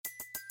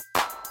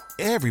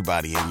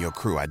Everybody in your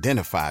crew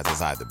identifies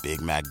as either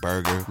Big Mac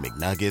Burger,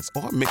 McNuggets,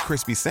 or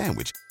McCrispy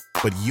Sandwich.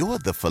 But you're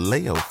the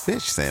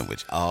Filet-O-Fish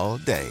Sandwich all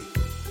day.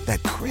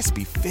 That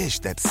crispy fish,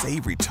 that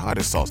savory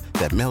tartar sauce,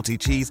 that melty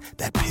cheese,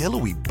 that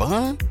pillowy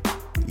bun.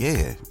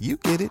 Yeah, you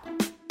get it.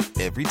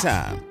 Every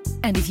time.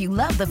 And if you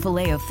love the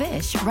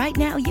Filet-O-Fish, right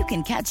now you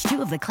can catch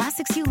two of the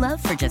classics you love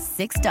for just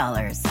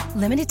 $6.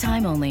 Limited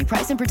time only.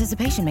 Price and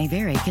participation may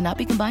vary. Cannot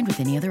be combined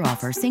with any other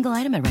offer. Single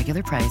item at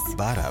regular price.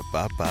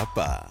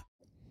 Ba-da-ba-ba-ba.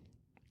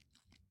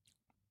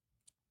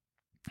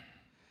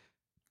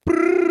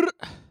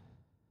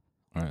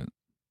 All right.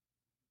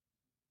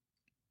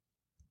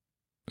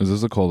 Is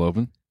this a cold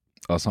open?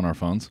 Us on our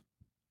phones?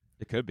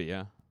 It could be,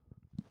 yeah.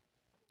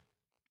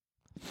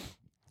 Did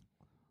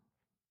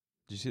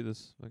you see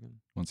this? Fucking...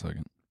 1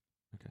 second.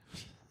 Okay.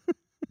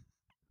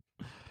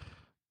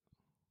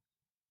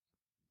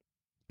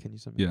 Can you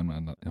send me? Yeah,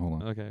 no,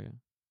 hold on. Okay.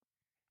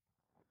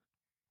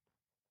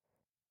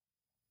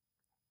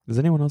 Does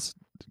anyone else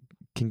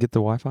can get the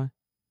Wi-Fi?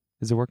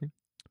 Is it working?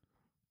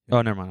 Yeah.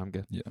 Oh, never mind. I'm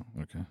good. Yeah,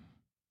 okay.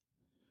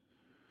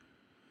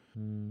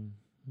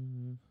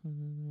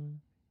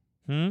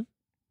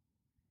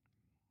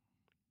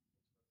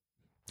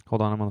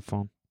 Hold on, I'm on the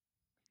phone.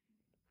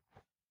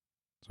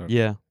 Sorry.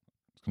 Yeah.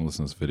 Just gonna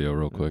listen to this video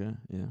real quick. Okay,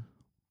 yeah.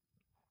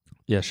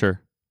 Yeah,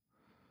 sure.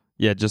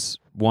 Yeah, just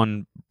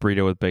one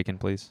burrito with bacon,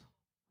 please.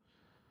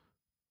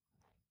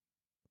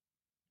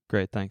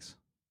 Great, thanks.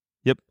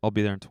 Yep, I'll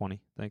be there in 20.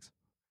 Thanks.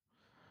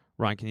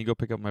 Ryan, can you go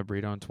pick up my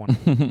burrito in 20?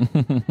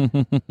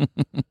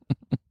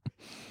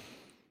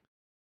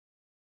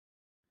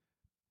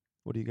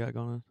 What do you got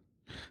going on?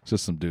 It's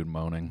just some dude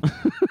moaning.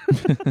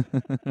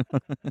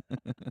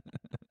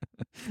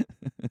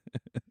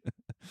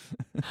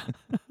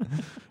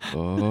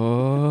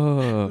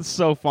 Oh. It's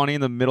so funny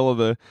in the middle of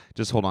the...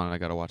 Just hold on, I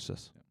gotta watch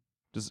this.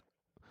 Just...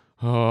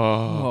 I'm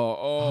about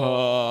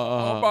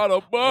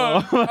a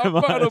buzz. I'm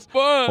about a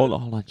buzz. Hold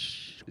on.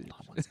 Shh.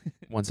 Hold on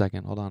 1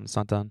 second. Hold on, it's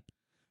not done.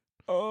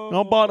 I'm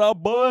about a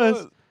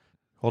buzz.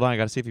 Hold on, I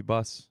gotta see if he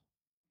busts.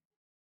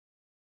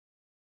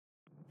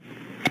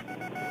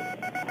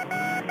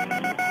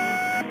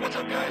 What's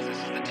up, guys? This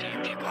is the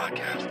TMG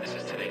Podcast. This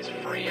is today's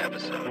free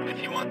episode.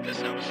 If you want this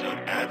episode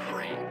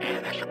ad-free and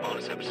an extra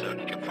bonus episode,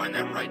 you can find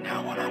that right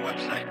now on our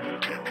website,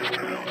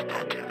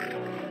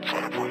 tmgstudios.tv.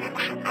 Sign up for a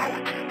membership now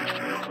at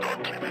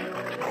tmgstudios.tv.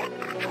 And if not,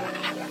 then enjoy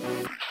this one.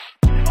 Peace.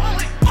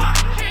 Holy fuck,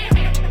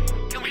 Jamie!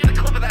 Can we get a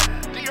clip of that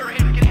deer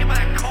him get hit by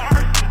that car?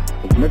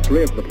 The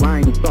mystery of the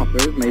flying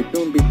saucers may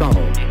soon be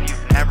solved. If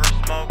you've never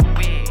smoked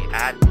weed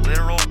at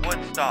literal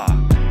Woodstock,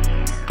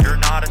 you're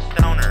not a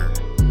stoner.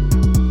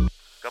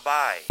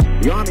 Goodbye.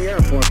 The Army Air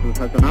Forces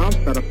has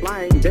announced that a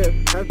flying disc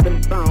has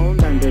been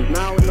found and is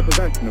now in the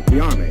possession of the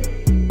Army.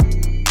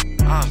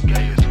 I'm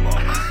gay as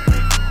fuck.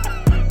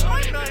 I'm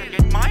trying to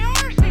get my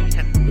arse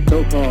eaten. The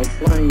so-called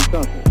flying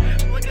saucer.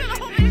 Look at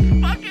all these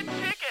fucking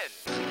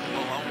chickens.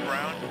 Malone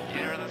Brown, you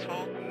hear this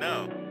hole?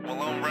 No.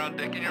 Malone Brown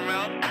dick in your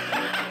mouth?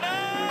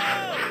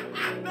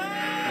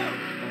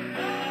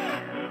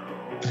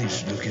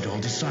 Please look at all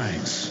the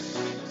signs.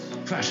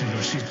 Fasten your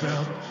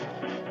seatbelt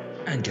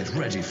and get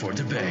ready for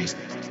debate.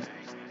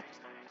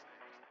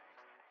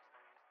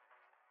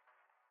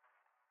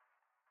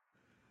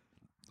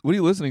 What are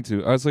you listening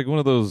to? It's like one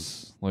of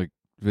those like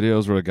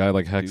videos where a guy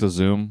like hacks a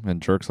Zoom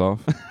and jerks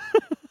off.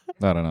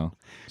 I don't know.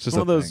 It's just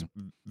one of those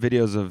thing.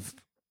 videos of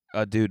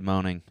a dude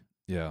moaning.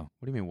 Yeah. What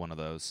do you mean one of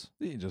those?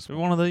 You just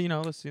One of the,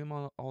 let's see them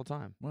all the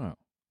time. Wow.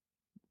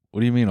 What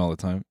do you mean all the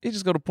time? You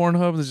just go to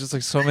Pornhub. There's just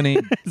like so many,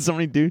 So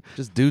many dudes.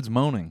 just dudes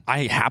moaning.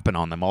 I happen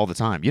on them all the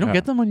time. You don't Yeah.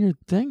 get them on your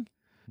thing?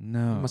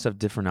 No. You must have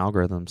different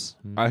algorithms.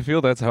 I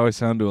feel that's how I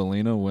sound to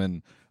Alina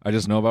when I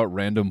just know about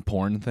random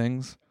porn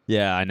things.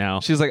 Yeah, I know.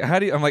 She's like, how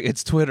do you? I'm like,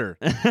 it's Twitter.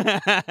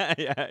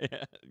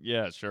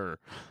 Yeah, sure.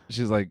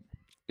 She's like,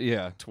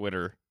 yeah,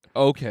 Twitter.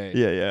 okay.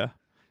 Yeah.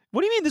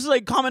 What do you mean? This is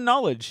like common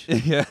knowledge.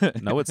 Yeah.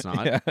 No, it's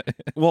not. Yeah.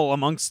 Well,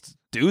 amongst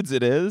dudes,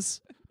 it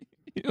is.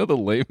 You know the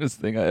lamest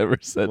thing I ever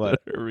said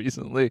What? to her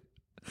recently?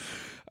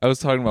 I was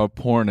talking about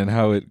porn and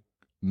how it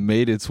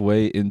made its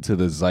way into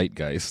the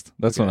zeitgeist.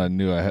 That's when I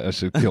knew I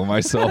should kill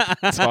myself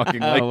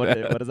talking like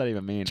that. What does that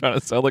even mean? Trying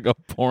to sound like a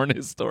porn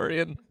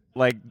historian.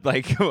 Like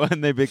when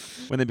they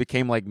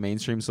became like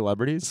mainstream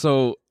celebrities?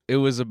 So it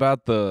was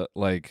about the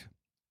like,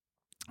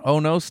 oh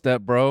no,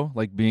 step bro,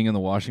 like being in the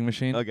washing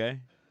machine. Okay.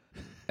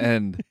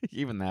 And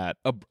Even that.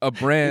 a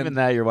brand. Even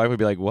that, your wife would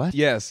be like, "What?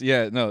 Yes,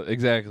 yeah, no,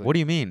 exactly. What do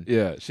you mean?"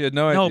 Yeah, she had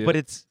no idea. No, but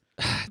it's.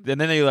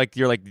 And then you're like,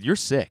 you're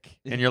sick,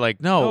 and you're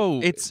like, no,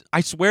 No. it's.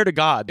 I swear to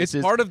God, it's this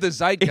is part of the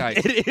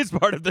zeitgeist. It is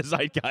part of the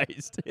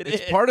zeitgeist.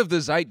 It's part of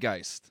the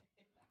zeitgeist.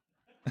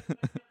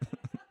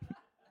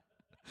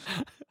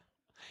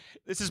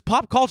 This is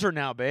pop culture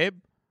now, babe.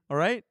 All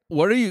right.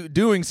 What are you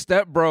doing,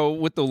 step bro,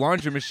 with the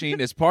laundry machine?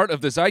 Is part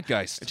of the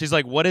zeitgeist. And she's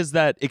like, "What is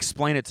that?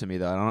 Explain it to me,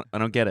 though. I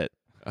don't get it."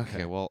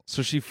 Okay, well,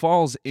 So she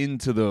falls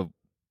into the.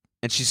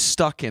 and she's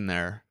stuck in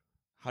there.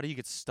 How do you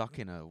get stuck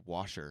in a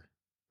washer?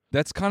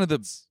 That's kind of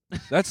the.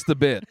 That's the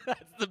bit.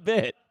 That's the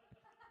bit.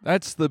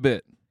 That's the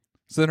bit.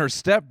 So then her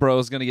step bro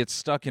is gonna get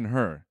stuck in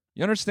her.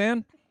 You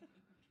understand?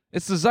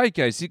 It's the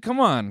zeitgeist. Come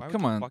on. Why would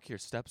Come you on. fuck your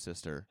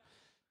stepsister?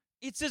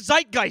 It's a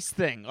zeitgeist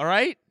thing, all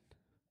right?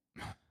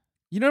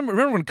 You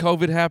remember when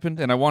COVID happened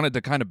and I wanted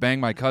to kind of bang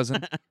my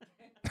cousin?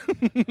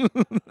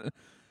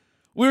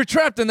 We were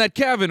trapped in that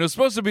cabin. It was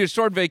supposed to be a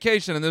short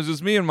vacation, and there was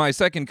just me and my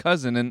second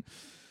cousin. And,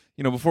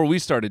 before we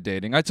started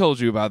dating, I told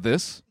you about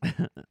this.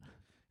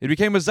 It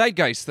became a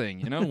zeitgeist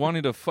thing,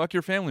 wanting to fuck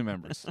your family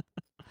members.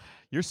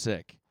 You're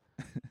sick.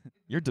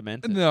 You're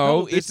demented.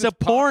 No, it's a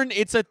porn.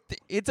 It's a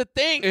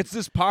thing. It's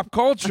this pop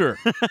culture.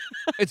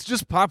 It's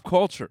just pop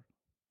culture.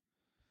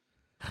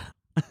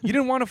 You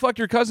didn't want to fuck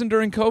your cousin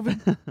during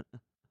COVID?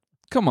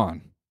 Come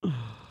on.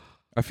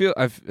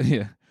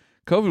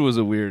 COVID was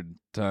a weird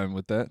time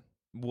with that.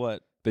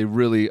 What? They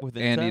really With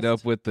anteed incest?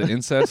 up with the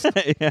incest.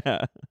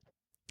 Yeah.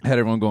 Had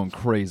everyone going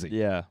crazy.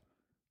 Yeah.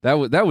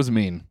 That was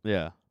mean.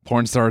 Yeah.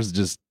 Porn stars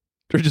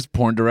they're just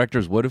porn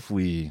directors. What if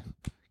we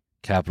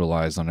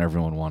capitalize on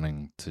everyone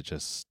wanting to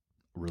just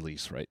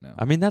release right now?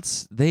 I mean,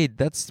 that's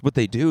what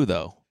they do,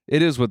 though.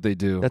 It is what they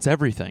do. That's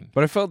everything.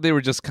 But I felt they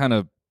were just kind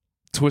of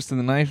twisting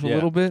the knife a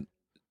little bit,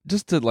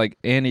 just to like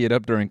ante it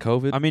up during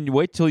COVID. I mean,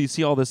 wait till you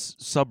see all this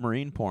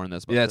submarine porn.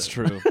 That's That's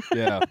true.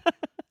 Yeah.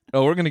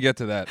 Oh, we're gonna get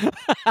to that.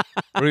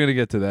 We're gonna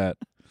get to that.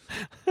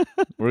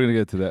 We're gonna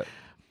get to that.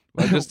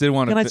 I just didn't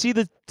want to. Can I see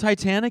the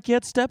Titanic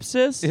yet,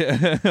 stepsis?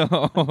 Yeah.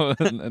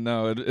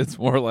 No, it's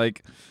more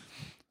like,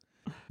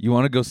 you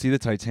want to go see the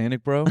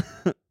Titanic, bro?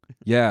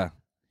 Yeah.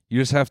 You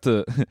just have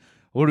to.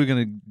 What are we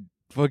gonna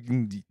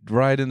fucking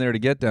ride in there to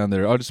get down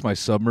there? Oh, just my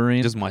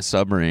submarine. Just my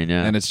submarine,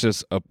 yeah. And it's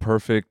just a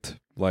perfect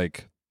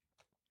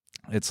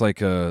it's like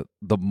the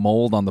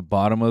mold on the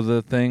bottom of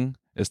the thing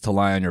is to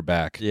lie on your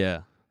back.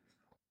 Yeah.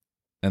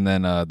 And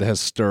then it has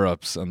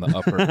stirrups on the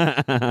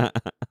upper.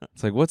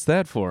 It's like, what's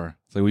that for?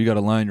 It's like, well, you got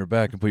to lie on your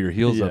back and put your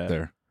heels up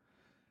there.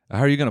 How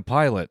are you going to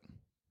pilot?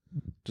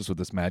 Just with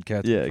this Mad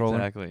Catz controller?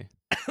 Exactly.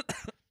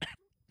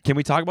 Can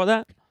we talk about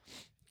that?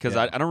 Because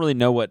I don't really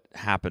know what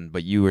happened,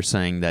 but you were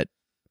saying that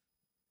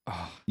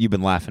you've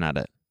been laughing at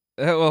it.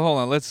 Well, hold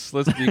on. Let's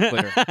be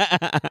clear.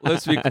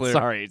 Let's be clear.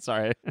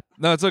 Sorry.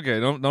 No, it's okay.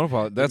 Don't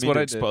apologize. That's what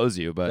I did. Expose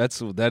you, but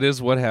That is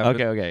what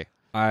happened. Okay.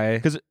 I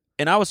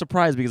was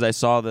surprised because I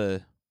saw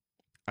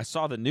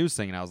the news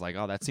thing and I was like,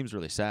 oh, that seems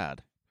really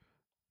sad.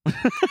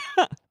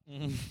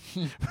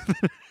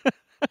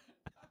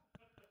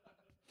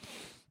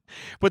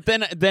 But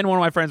then one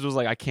of my friends was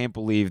like, I can't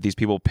believe these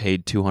people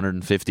paid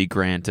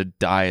 $250,000 to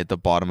die at the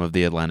bottom of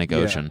the Atlantic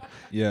Ocean.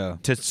 Yeah.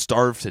 To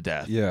starve to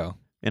death. Yeah.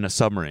 In a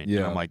submarine. Yeah.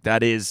 And I'm like,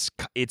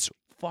 it's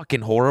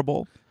fucking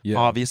horrible. Yeah.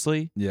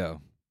 Obviously. Yeah.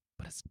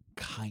 But it's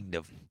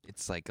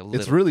like a little.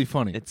 It's really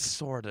funny. It's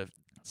sort of.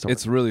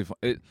 It's really fun.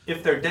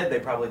 If they're dead, they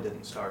probably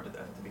didn't starve to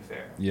death, to be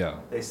fair. Yeah.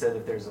 They said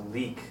if there's a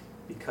leak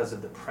because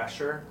of the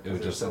pressure, It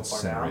would just so far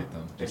incinerate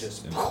down, them. it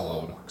just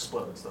implode.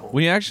 explodes the whole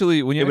When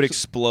you would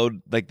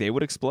explode, like they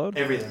would explode?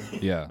 everything.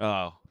 Yeah.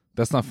 Oh.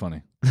 That's not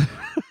funny.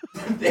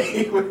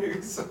 They would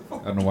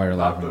explode. I don't know why you're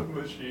laughing.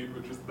 The machine,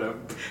 which is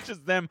them.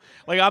 Just them.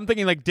 Like, I'm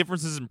thinking, like,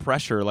 differences in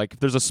pressure. Like, if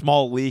there's a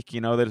small leak,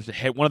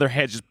 that one of their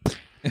heads just.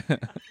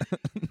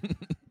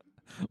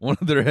 One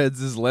of their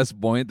heads is less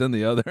buoyant than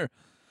the other.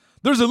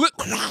 There's a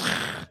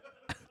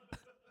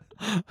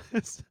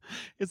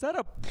Is that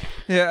a.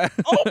 Yeah.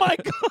 Oh, my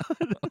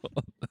God.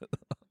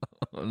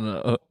 Oh,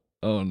 no.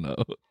 Oh, no.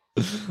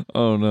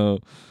 Oh, no.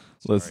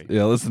 Let's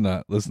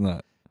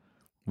not.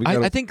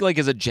 I think, like,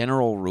 as a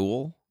general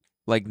rule,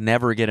 like,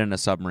 never get in a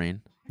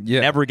submarine.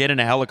 Yeah. Never get in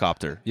a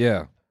helicopter.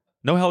 Yeah.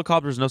 No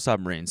helicopters, no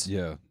submarines.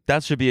 Yeah.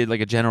 That should be,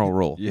 like, a general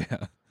rule.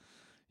 Yeah.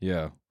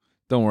 Yeah.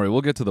 Don't worry.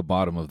 We'll get to the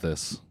bottom of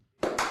this.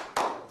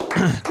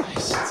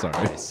 Nice.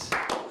 Sorry.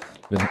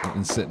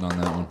 Been sitting on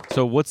that one.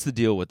 So what's the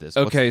deal with this?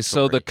 Okay,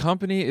 so the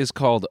company is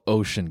called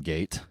Ocean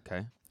Gate.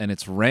 Okay. And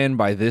it's ran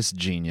by this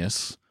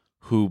genius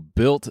who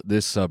built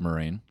this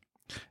submarine,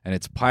 and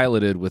it's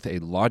piloted with a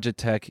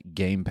Logitech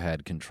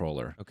gamepad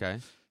controller. Okay.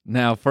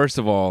 Now, first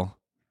of all,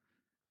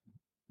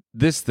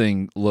 this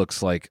thing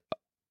looks like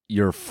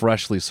your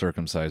freshly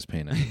circumcised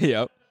penis.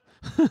 Yep.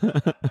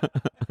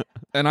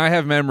 And I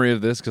have memory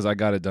of this because I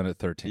got it done at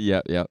 13.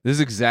 Yep. This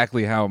is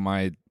exactly how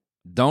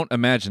don't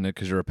imagine it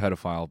because you're a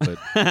pedophile, but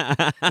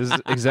this is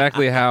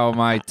exactly how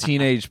my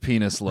teenage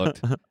penis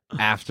looked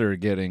after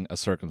getting a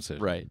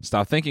circumcision. Right.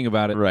 Stop thinking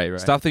about it. Right.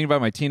 Stop thinking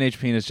about my teenage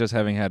penis just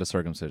having had a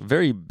circumcision.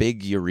 Very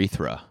big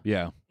urethra.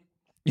 Yeah.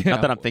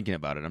 Not that I'm thinking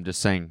about it. I'm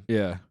just saying.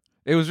 Yeah.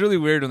 It was really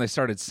weird when they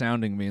started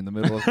sounding me in the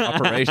middle of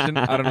operation.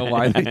 I don't know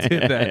why they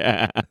did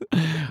that.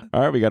 Yeah.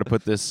 All right, we got to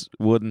put this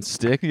wooden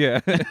stick.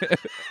 Yeah.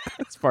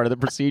 It's part of the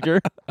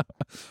procedure.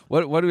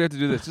 What do we have to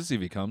do this to see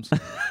if he comes?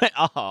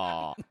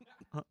 Oh.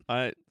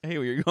 Hey,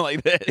 you're going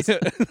like this.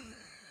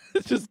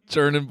 It's just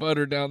churning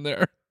butter down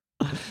there.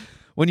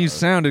 When you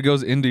sound, it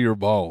goes into your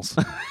balls.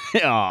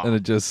 Oh. And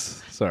it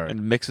just, sorry.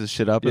 And mixes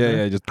shit up.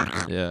 Yeah, just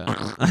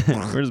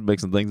we're just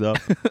mixing things up.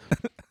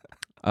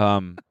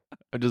 I'm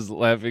just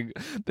laughing,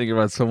 thinking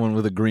about someone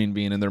with a green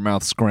bean in their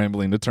mouth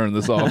scrambling to turn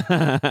this off.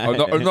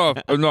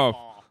 Enough.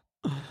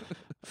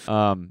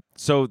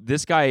 So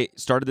this guy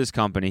started this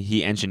company.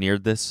 He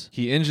engineered this.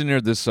 He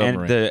engineered this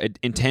submarine. And the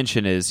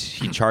intention is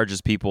he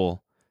charges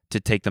people to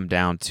take them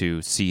down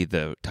to see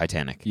the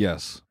Titanic.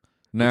 Yes.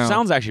 Which Now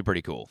sounds actually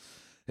pretty cool.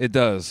 it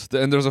does,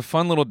 and there's a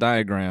fun little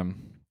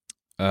diagram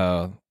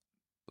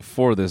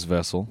for this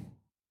vessel,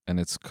 and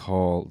it's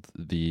called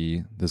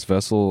this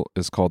vessel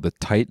is called the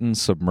Titan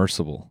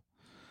submersible.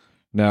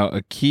 Now,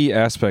 a key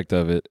aspect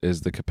of it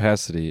is the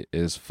capacity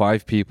is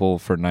 5 people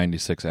for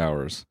 96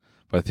 hours,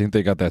 but I think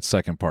they got that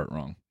second part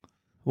wrong.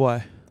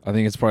 Why? I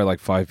think it's probably like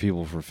 5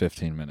 people for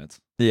 15 minutes.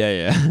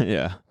 Yeah.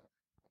 Yeah.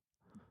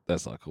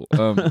 That's not cool.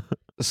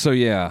 So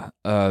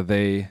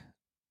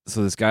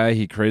this guy,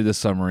 he created this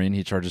submarine.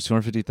 He charges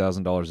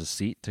 $250,000 a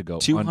seat to go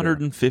under.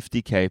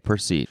 $250K per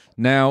seat.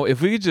 Now,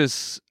 if we could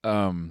just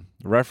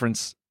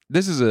reference,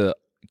 this is a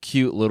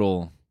cute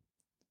little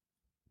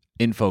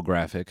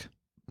infographic.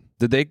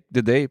 Did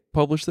they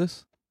publish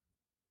this?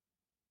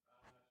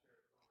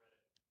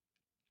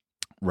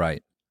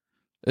 Right.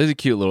 It's a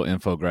cute little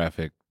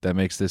infographic that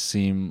makes this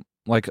seem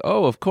like,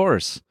 oh, of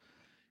course.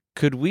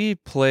 Could we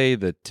play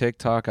the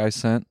TikTok I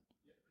sent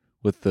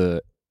with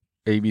the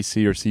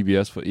ABC or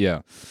CBS? But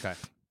yeah. Okay.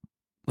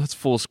 Let's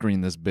full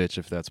screen this bitch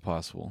if that's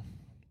possible.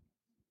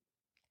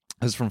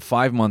 This is from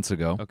 5 months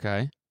ago.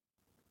 Okay.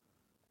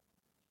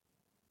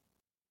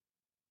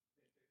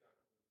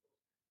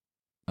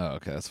 Oh,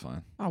 okay, that's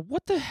fine. Oh,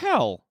 what the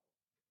hell?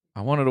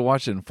 I wanted to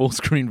watch it in full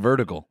screen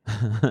vertical.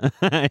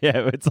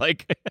 Yeah, it's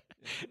like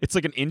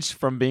an inch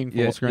from being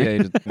full screen. Yeah,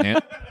 you just,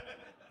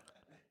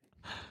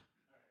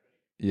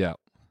 yeah.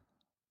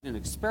 An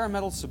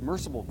experimental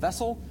submersible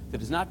vessel that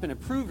has not been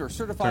approved or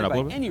certified by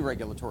any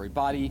regulatory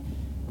body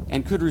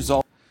and could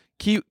result.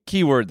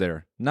 Key word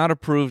there. Not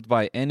approved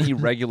by any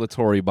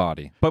regulatory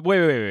body. But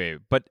wait.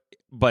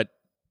 But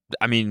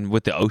I mean,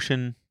 with the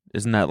ocean,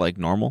 isn't that like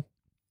normal?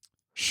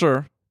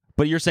 Sure.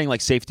 But you're saying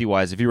like safety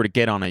wise, if you were to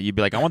get on it, you'd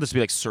be like, I want this to be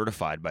like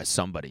certified by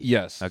somebody.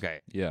 Yes. Okay.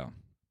 Yeah.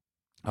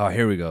 Oh,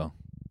 here we go.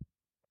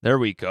 There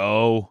we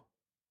go.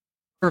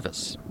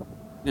 Service.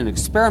 An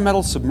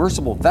experimental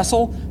submersible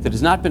vessel that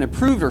has not been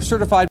approved or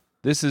certified.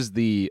 This is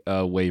the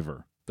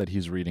waiver that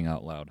he's reading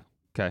out loud.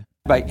 Okay.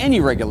 By any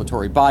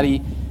regulatory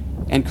body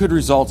and could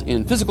result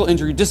in physical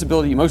injury,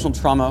 disability, emotional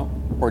trauma,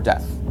 or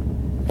death.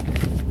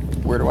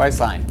 Where do I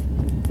sign?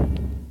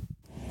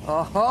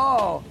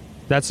 Oh.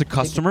 That's a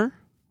customer?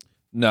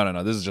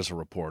 No. This is just a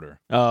reporter.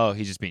 Oh,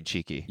 he's just being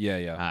cheeky.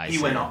 Yeah. I He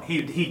see. went on.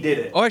 He did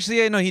it. Oh, actually,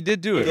 yeah, no, he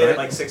did do He it. did right? it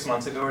like 6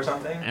 months ago or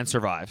something. And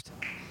survived.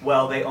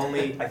 Well,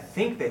 I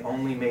think they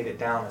only made it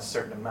down a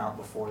certain amount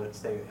before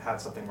they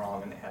had something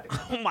wrong and they had to go.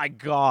 Oh my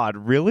God,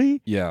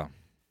 really? Yeah.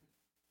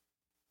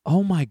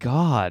 Oh my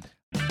God.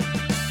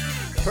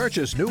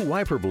 Purchase new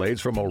wiper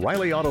blades from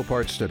O'Reilly Auto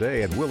Parts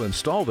today and we'll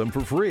install them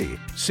for free.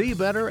 See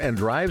better and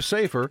drive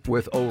safer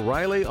with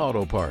O'Reilly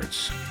Auto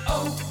Parts.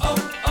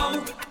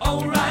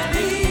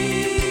 O'Reilly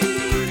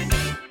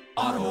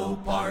Auto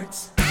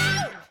Parts.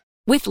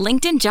 With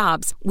LinkedIn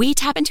Jobs, we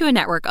tap into a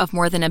network of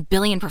more than 1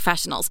 billion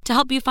professionals to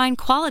help you find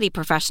quality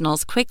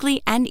professionals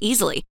quickly and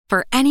easily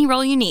for any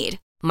role you need.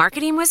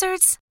 Marketing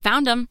wizards?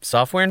 Found them.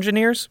 Software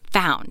engineers?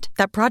 Found.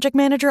 That project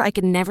manager I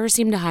could never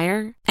seem to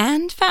hire?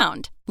 And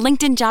found.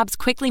 LinkedIn Jobs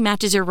quickly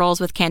matches your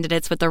roles with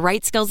candidates with the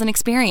right skills and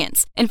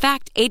experience. In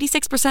fact,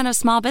 86% of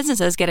small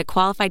businesses get a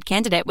qualified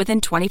candidate within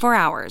 24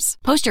 hours.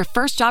 Post your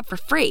first job for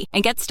free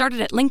and get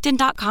started at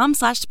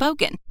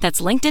linkedin.com/spoken.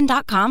 That's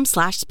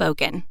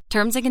linkedin.com/spoken.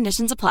 Terms and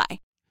conditions apply.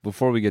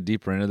 Before we get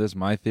deeper into this,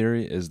 my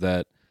theory is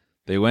that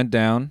they went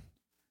down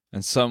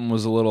and something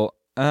was a little,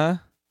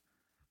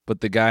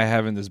 but the guy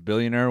having this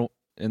billionaire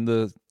in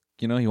the,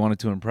 he wanted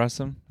to impress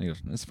him. He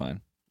goes, it's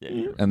fine.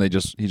 Yeah. And he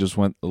just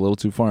went a little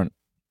too far.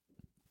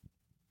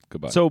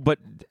 Goodbye. So, but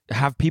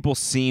have people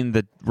seen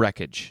the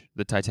wreckage,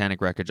 the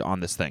Titanic wreckage on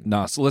this thing?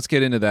 No, so let's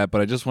get into that,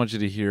 but I just want you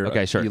to hear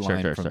Okay, sure.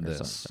 from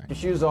this. Your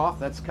shoes off,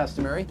 that's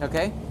customary.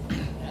 Okay.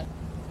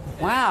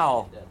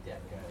 Wow.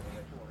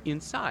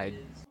 Inside.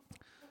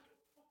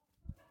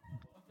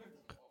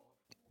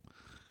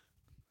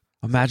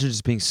 Imagine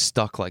just being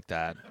stuck like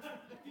that.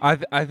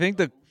 I think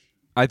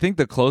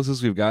the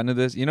closest we've gotten to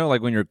this,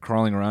 like when you're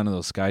crawling around in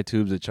those sky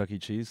tubes at Chuck E.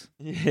 Cheese?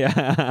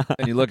 Yeah.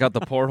 And you look out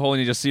the porthole and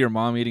you just see your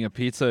mom eating a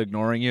pizza,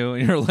 ignoring you,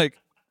 and you're like,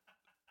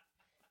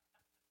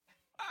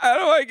 how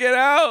do I get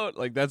out?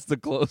 Like, that's the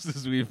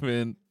closest we've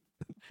been.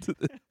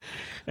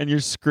 And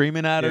you're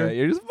screaming at her? Yeah,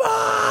 you're just,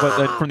 but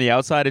like, from the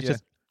outside, it's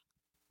just...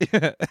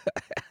 Yeah.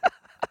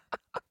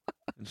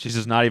 She's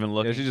just not even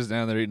looking. Yeah, she's just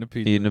down there eating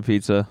a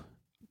pizza.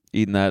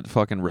 Eating that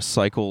fucking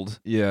recycled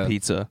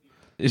pizza.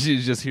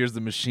 She just hears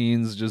the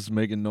machines just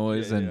making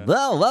noise and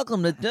Well,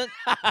 welcome to...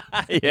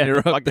 Yeah, you're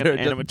up fucking there.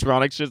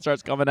 animatronic shit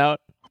starts coming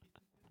out.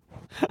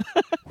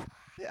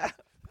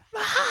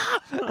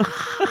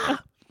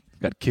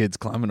 Got kids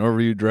climbing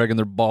over you, dragging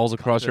their balls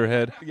across your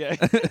head. Yeah.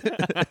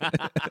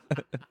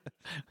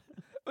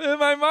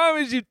 My mom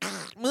is you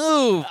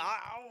move.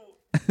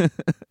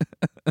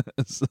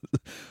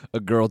 A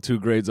girl 2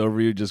 grades over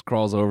you just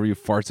crawls over you,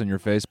 farts in your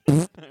face.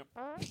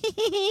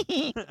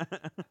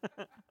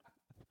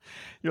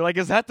 You're like,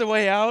 is that the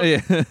way out?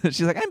 Yeah.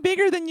 She's like, I'm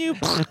bigger than you.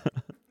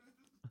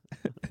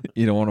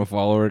 You don't want to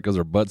follow her because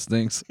her butt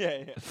stinks.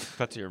 Yeah.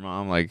 Cut to your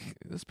mom, like,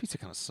 this pizza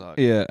kind of sucks.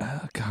 Yeah.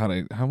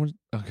 God, how much?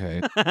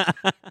 Okay.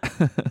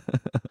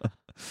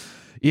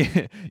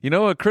 Yeah. You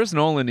know what? Chris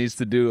Nolan needs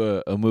to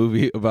do a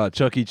movie about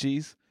Chuck E.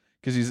 Cheese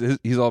because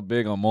he's all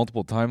big on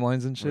multiple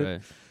timelines and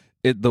shit.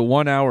 Right. The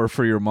 1 hour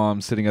for your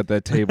mom sitting at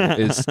that table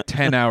is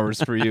 10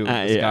 hours for you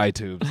in the Sky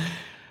Tubes.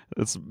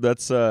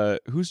 That's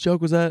whose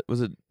joke was that?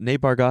 Was it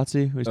Nate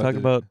Bargatze who was talking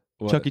about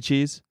Chuck E.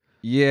 Cheese?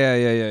 Yeah.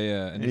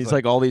 And he's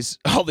like all these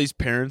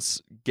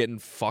parents getting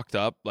fucked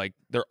up, like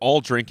they're all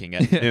drinking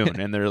at noon,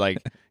 and they're like,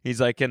 he's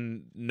like,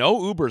 and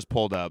no Uber's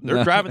pulled up.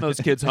 They're driving those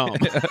kids home.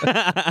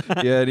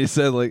 Yeah, and he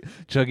said like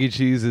Chuck E.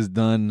 Cheese has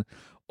done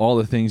all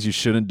the things you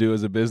shouldn't do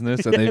as a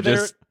business, and they've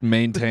just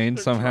maintained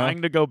somehow.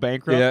 Trying to go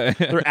bankrupt. Yeah.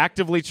 They're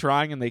actively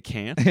trying and they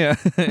can't. Yeah.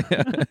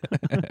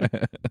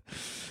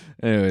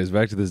 Anyways,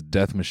 back to this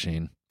death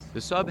machine.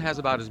 The sub has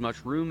about as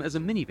much room as a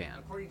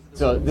minivan.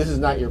 So this is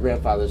not your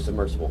grandfather's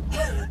submersible.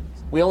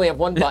 We only have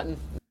one button.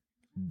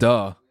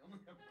 Duh.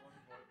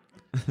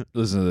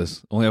 Listen to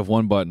this. Only have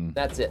one button.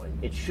 That's it.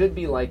 It should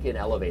be like an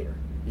elevator.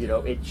 You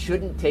know, it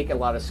shouldn't take a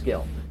lot of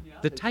skill.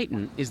 The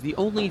Titan is the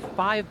only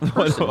 5 What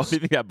persons. do you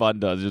think that button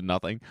does? Just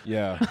nothing.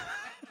 Yeah.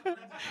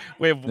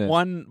 We have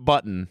one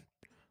button.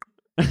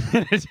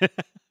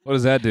 What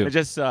does that do? It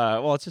just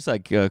it's just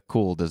like a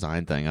cool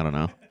design thing. I don't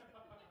know.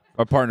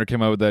 Our partner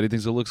came out with that. He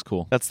thinks it looks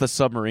cool. That's the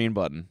submarine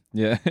button.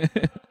 Yeah.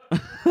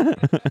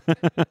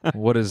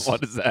 What is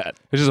that?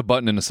 It's just a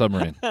button in a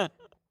submarine.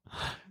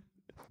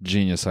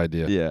 Genius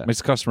idea. Yeah. Makes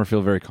the customer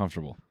feel very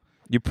comfortable.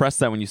 You press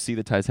that when you see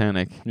the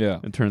Titanic. Yeah.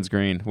 It turns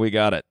green. We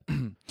got it.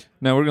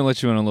 Now we're gonna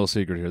let you in on a little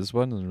secret here. This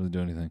button doesn't really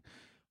do anything.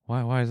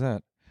 Why is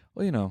that?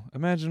 Well,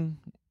 imagine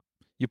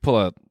you pull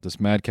out this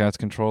Mad Catz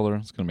controller.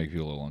 It's gonna make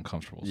you a little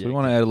uncomfortable. So we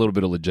want to add a little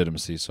bit of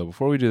legitimacy. So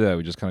before we do that,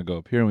 we just kind of go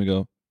up here and we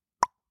go.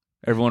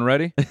 Everyone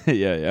ready?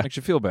 Yeah. Makes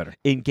you feel better.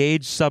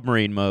 Engage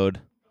submarine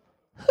mode.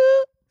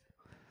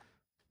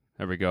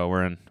 There we go.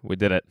 We're in. We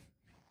did it.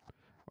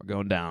 We're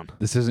going down.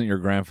 This isn't your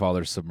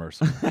grandfather's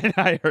submersible.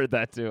 I heard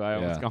that too. I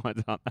almost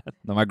commented on that.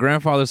 No, my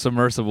grandfather's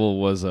submersible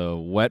was a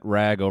wet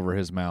rag over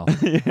his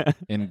mouth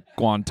in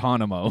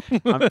Guantanamo.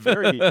 I'm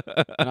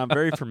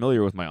very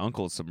familiar with my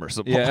uncle's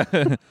submersible.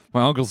 Yeah,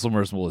 my uncle's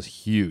submersible is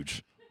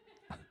huge.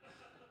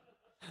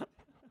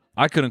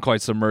 I couldn't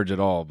quite submerge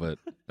at all, but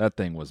that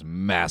thing was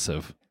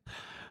massive.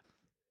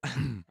 All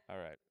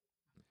right.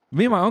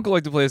 Me and my uncle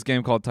like to play this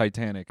game called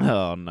Titanic.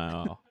 Oh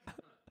no.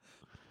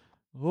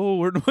 Oh,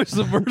 where did my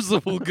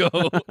submersible go?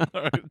 All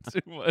right, too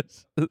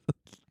much.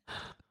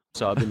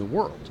 Sub in the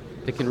world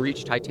that can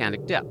reach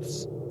Titanic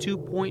depths,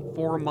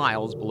 2.4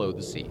 miles below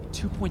the sea.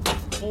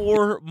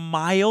 2.4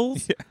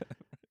 miles? Yeah.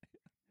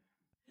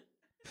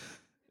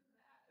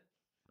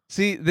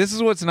 See, this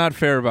is what's not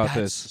fair about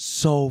this.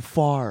 So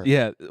far.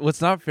 Yeah,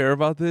 what's not fair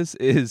about this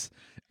is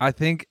I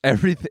think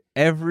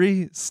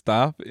every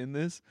stop in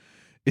this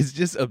is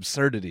just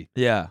absurdity.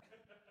 Yeah.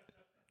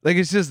 Like,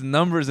 it's just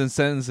numbers and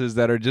sentences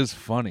that are just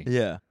funny.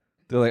 Yeah.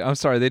 They're like, I'm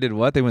sorry, they did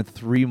what? They went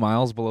 3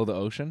 miles below the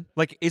ocean?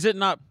 Like, is it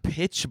not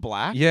pitch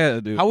black? Yeah,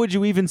 dude. How would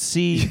you even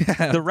see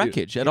the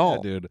wreckage at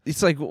all? Dude.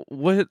 It's like,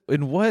 what?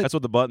 That's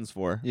what the button's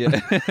for. Yeah.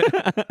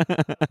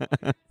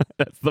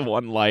 That's the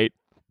one light.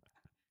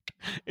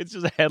 It's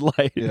just a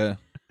headlight. Yeah.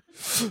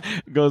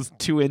 Goes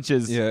 2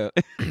 inches. Yeah.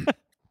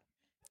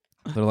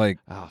 They're like,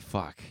 oh,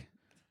 fuck.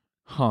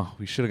 Huh,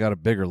 we should have got a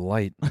bigger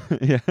light.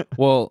 Yeah.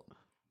 Well,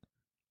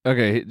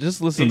 okay,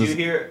 just listen Did to you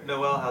hear,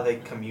 Noel, how they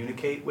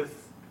communicate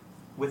with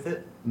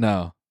it?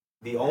 No.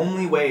 The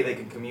only way they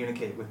can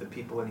communicate with the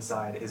people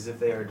inside is if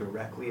they are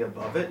directly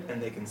above it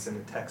and they can send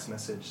a text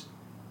message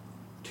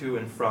to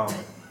and from.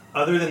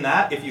 Other than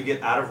that, if you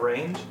get out of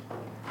range,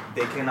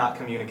 they cannot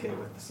communicate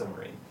with the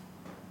submarine.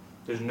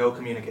 There's no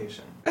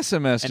communication.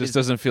 SMS just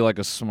doesn't feel like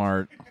a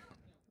smart...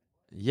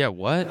 Yeah,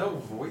 what? No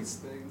voice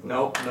thing.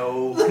 No,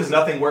 because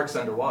nothing works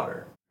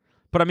underwater.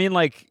 But I mean,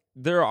 like,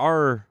 there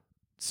are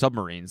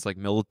submarines, like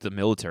the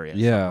military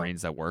has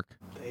submarines that work.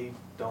 They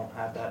don't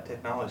have that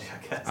technology,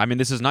 I guess. I mean,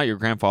 this is not your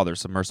grandfather's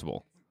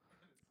submersible.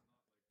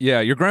 Yeah,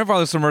 your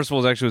grandfather's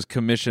submersible was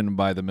commissioned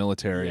by the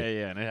military.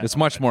 Yeah, and it's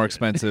much more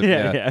expensive.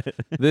 Yeah.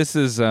 This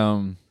is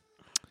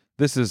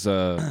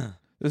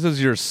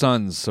your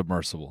son's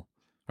submersible. All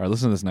right,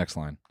 listen to this next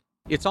line.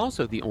 It's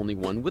also the only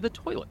one with a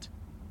toilet.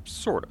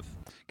 Sort of.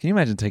 Can you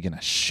imagine taking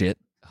a shit?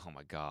 Oh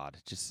my God!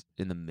 Just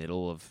in the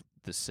middle of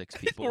the 6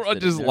 people. We're all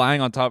just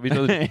lying on top of each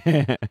other.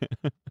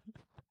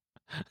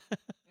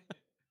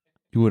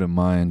 You wouldn't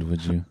mind,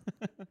 would you?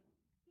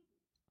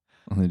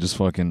 And they just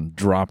fucking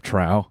drop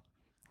trow.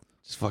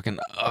 Just fucking.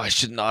 Oh, I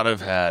should not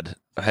have had.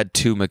 I had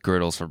 2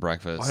 McGriddles for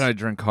breakfast. Why did I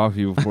drink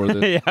coffee before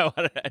this? Yeah.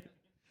 Why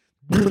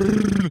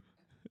did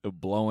I?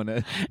 Blowing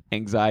it.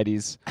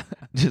 Anxieties.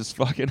 Just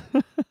fucking.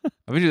 I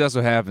bet you that's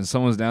what happened.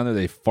 Someone's down there.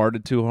 They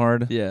farted too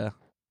hard. Yeah.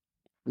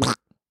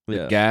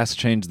 The gas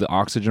changed the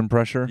oxygen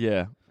pressure.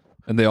 Yeah.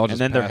 And they all just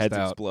and then their passed heads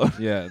out. explode.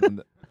 Yeah.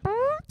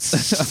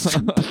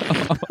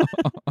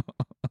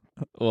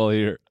 Well,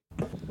 here.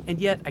 And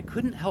yet, I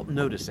couldn't help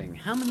noticing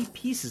how many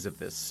pieces of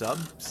this sub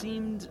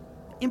seemed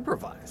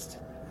improvised.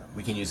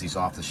 We can use these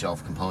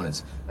off-the-shelf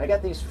components. I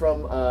got these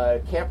from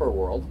Camper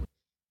World.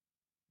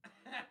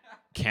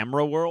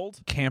 Camera World?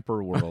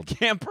 Camper World.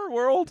 Camper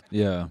World?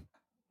 Yeah.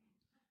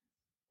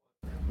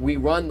 We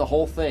run the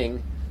whole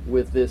thing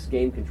with this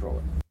game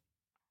controller.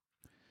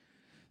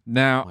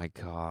 Now, Oh my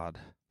God.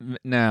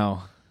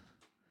 Now,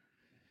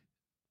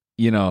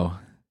 you know,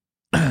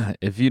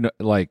 if you know,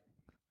 like,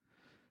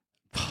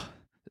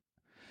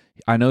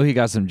 I know he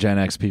got some Gen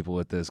X people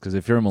with this, because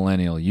if you're a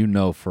millennial, you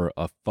know for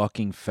a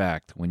fucking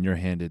fact when you're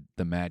handed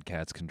the Mad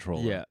Catz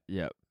controller.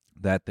 Yeah.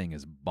 That thing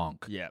is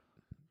bunk. Yeah.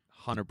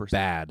 100%.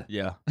 Bad.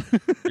 Yeah.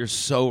 You're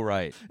so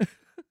right.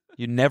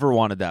 You never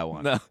wanted that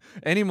one. No.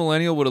 Any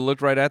millennial would have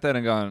looked right at that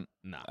and gone,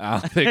 No. I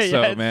don't think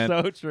so, Yeah, man.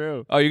 It's so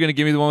true. Oh, you're going to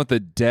give me the one with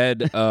the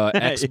dead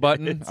X Yeah,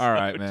 button? it's All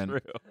right, so man. true.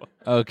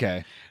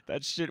 Okay.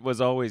 That shit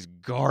was always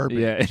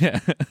garbage. Yeah.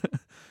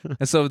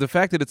 And so the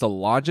fact that it's a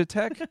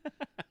Logitech,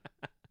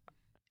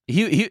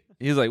 he's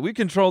like, we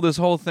control this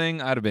whole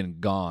thing, I'd have been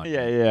gone.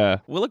 Yeah.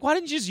 Well, like, why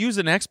didn't you just use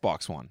an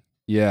Xbox one?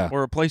 Yeah.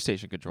 Or a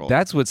PlayStation controller?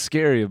 That's what's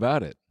scary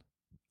about it.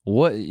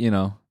 What, you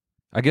know,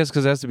 I guess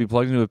because it has to be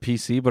plugged into a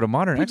PC, but a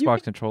modern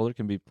Xbox controller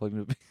can be plugged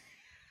into a PC.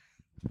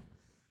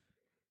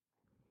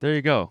 There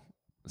you go.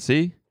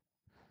 See?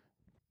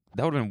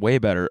 That would have been way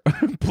better.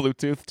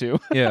 Bluetooth, too.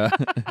 Yeah.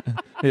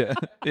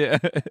 Yeah.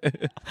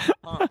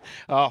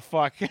 Oh,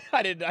 fuck.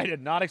 I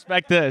did not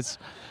expect this.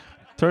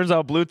 Turns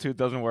out Bluetooth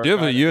doesn't work. Do you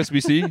have a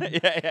USB-C?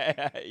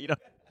 Yeah. You know.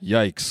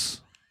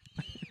 Yikes.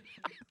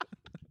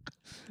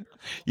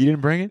 You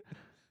didn't bring it?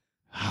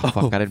 Oh,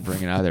 fuck, I didn't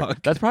bring it either.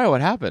 Fuck. That's probably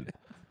what happened.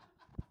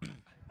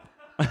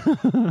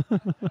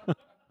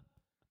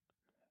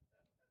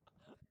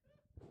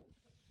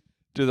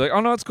 Dude, like, oh,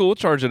 no, it's cool. We'll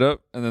charge it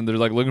up. And then they're,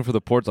 like, looking for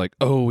the ports, like,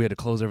 oh, we had to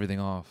close everything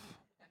off.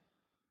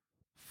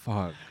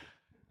 Fuck.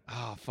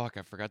 Oh, fuck,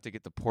 I forgot to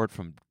get the port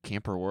from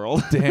Camper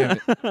World. Damn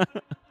it.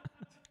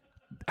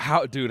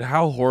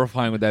 How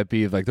horrifying would that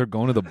be if, like, they're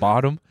going to the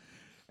bottom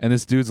and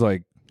this dude's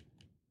like,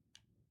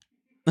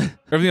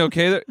 everything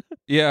okay there?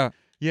 Yeah.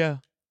 Yeah.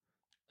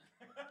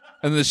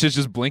 And the shit's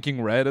just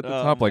blinking red at the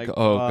Oh top, like, my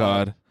oh, God.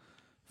 God.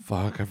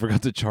 Fuck, I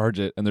forgot to charge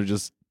it. And they're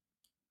just...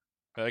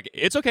 Like,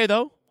 it's okay,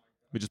 though.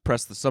 We just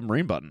press the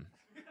submarine button.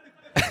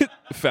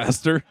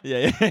 faster.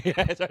 Yeah.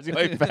 It starts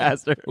going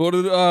faster. What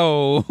did...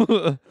 Oh.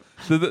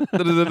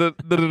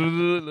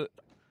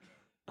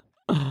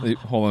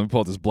 Hold on, pull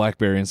out this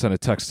BlackBerry and send a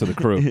text to the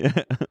crew.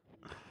 Yeah.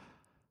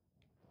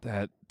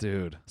 That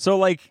dude. So,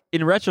 like,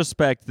 in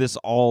retrospect, this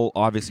all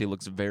obviously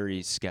looks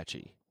very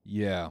sketchy.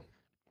 Yeah.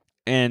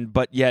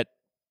 But yet,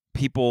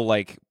 people,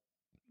 like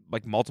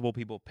multiple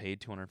people paid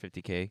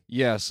 $250K.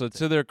 Yeah, so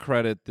to their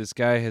credit, this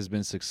guy has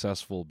been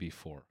successful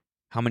before.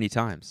 How many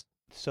times?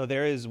 So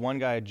there is one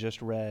guy I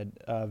just read,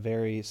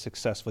 very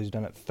successful. He's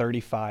done it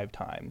 35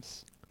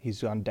 times.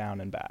 He's gone down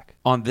and back.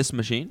 On this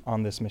machine?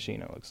 On this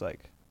machine, it looks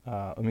like.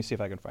 Let me see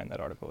if I can find that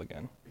article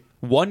again.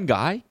 One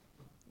guy?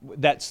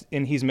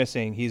 And he's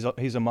missing.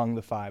 He's among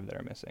the 5 that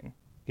are missing.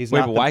 He's Wait,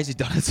 not but why has he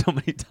done it so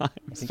many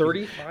times?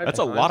 35 That's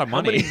a lot of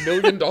money. How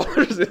many $1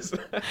 million is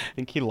that? I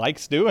think he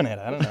likes doing it.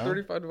 I don't know.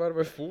 35 divided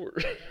by 4.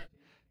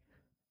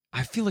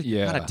 I feel like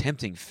you're not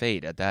tempting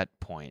fate at that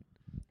point.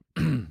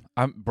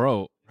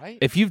 Bro, right?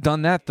 If you've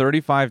done that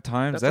 35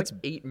 times, that's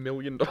like $8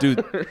 million.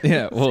 Dude,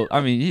 yeah, well,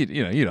 I mean,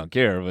 you don't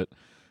care, but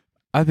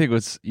I think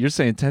you're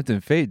saying tempting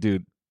fate,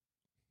 dude.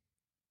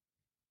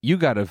 You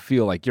got to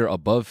feel like you're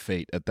above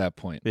fate at that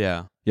point.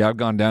 Yeah. Yeah, I've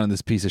gone down in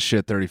this piece of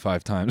shit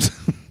 35 times.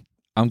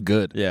 I'm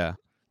good. Yeah.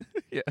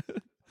 Yeah.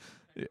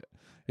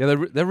 Yeah,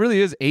 that really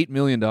is $8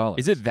 million.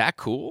 Is it that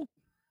cool?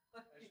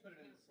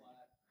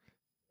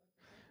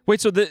 Wait,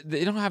 so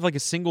they don't have like a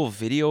single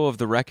video of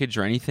the wreckage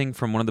or anything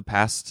from one of the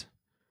past?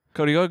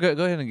 Cody, go ahead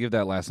and give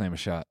that last name a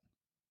shot.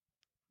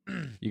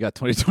 You got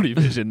 20/20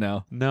 vision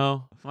now.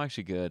 No, I'm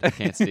actually good. I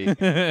can't see.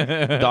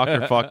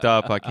 Doctor fucked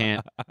up. I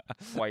can't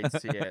quite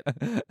see it.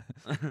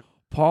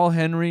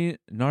 Paul-Henri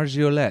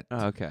Nargiolet.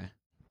 Oh, okay.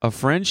 A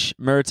French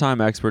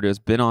maritime expert who has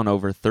been on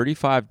over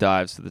 35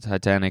 dives to the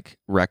Titanic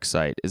wreck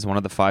site is one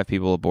of the 5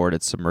 people aboard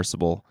its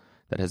submersible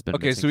that has been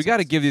Okay, so we got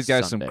to give these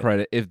guys some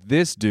credit. If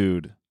this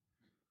dude...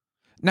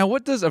 Now,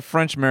 what does a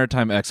French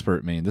maritime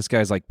expert mean? This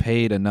guy's like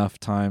paid enough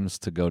times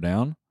to go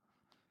down?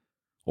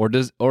 Or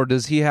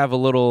does he have a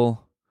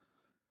little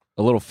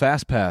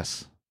fast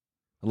pass?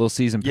 A little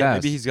season pass? Yeah,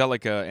 maybe he's got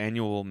like an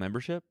annual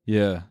membership.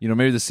 Yeah. You know,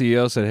 maybe the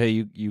CEO said,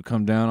 hey, you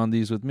come down on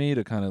these with me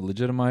to kind of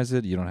legitimize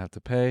it. You don't have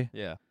to pay.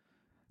 Yeah.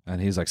 And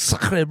he's like,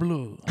 Sacre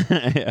bleu.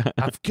 Yeah.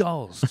 Of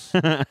course.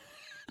 The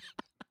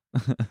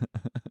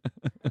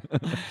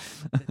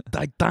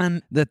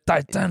Titan.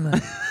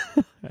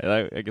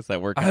 I guess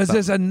that worked.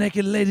 There's a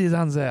naked lady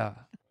down there.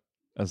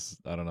 I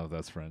don't know if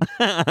that's French.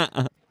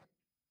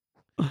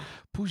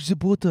 Push the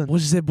button.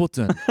 Push the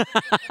button.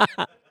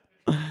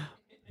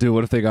 Dude,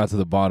 what if they got to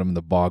the bottom and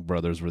the Bog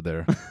brothers were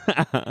there?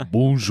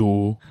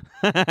 Bonjour.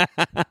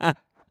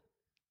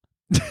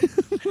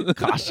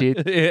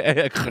 Kashit.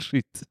 Yeah,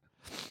 kashit.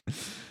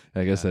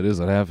 I guess that is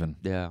what happened.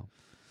 Yeah.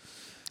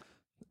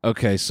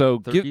 Okay, so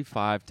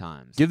 35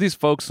 times. Give these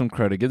folks some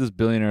credit. Give this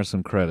billionaire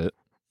some credit.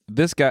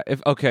 This guy,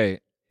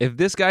 if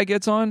this guy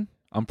gets on,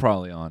 I'm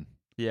probably on.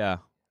 Yeah,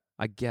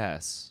 I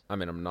guess. I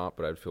mean, I'm not,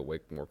 but I'd feel way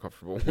more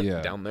comfortable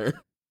down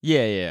there.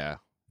 Yeah.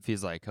 If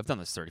he's like, I've done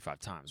this 35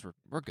 times,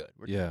 we're good.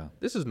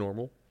 This is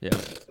normal. Yeah.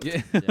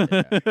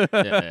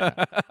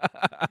 Yeah.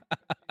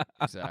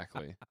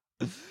 Exactly.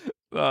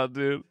 Oh,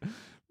 dude.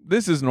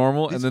 This is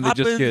normal, This and then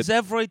they just get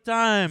every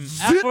time.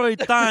 Every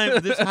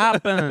time this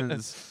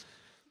happens.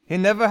 He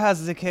never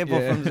has the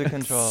cable from the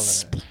controller.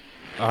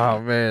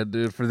 Oh man,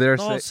 dude! For their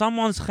sake,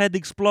 someone's head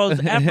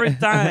explodes every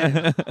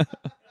time.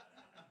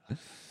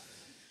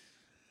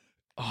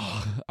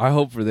 I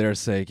hope for their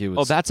sake it was.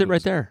 Oh, that's it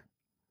right there.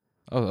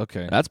 Oh,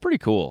 okay. That's pretty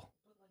cool.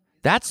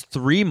 That's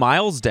 3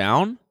 miles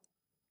down?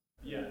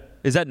 Yeah.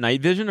 Is that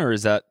night vision, or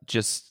is that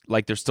just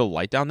like there's still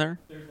light down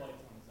there? There's lights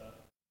on the side.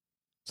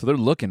 So they're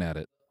looking at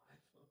it.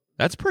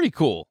 That's pretty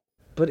cool.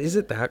 But is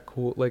it that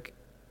cool? Like,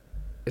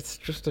 it's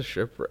just a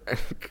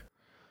shipwreck.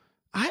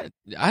 I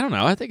don't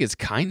know. I think it's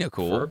kind of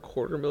cool. For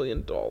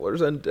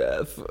 $250,000 and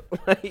death.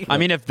 I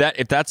mean, if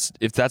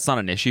that's not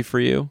an issue for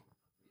you,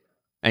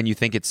 and you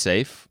think it's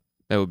safe,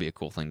 that would be a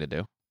cool thing to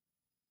do.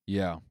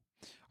 Yeah,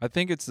 I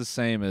think it's the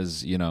same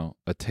as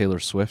a Taylor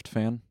Swift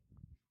fan.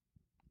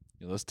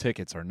 Those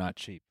tickets are not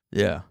cheap.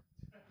 Yeah,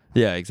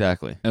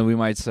 exactly. And we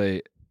might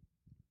say,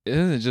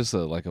 isn't it just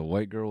like a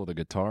white girl with a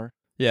guitar?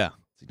 Yeah,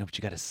 but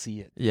you got to see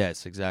it.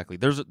 Yes, exactly.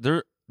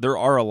 There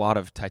are a lot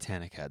of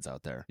Titanic heads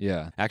out there.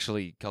 Yeah.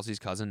 Actually, Kelsey's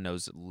cousin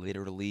knows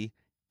literally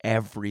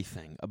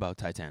everything about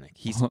Titanic.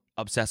 He's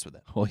obsessed with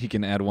it. Well, he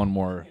can add one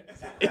more.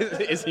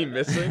 Is he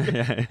missing?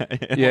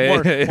 Yeah.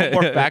 One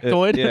more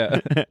factoid?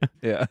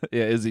 Yeah.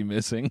 Is he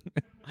missing?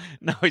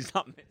 No, he's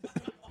not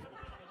missing.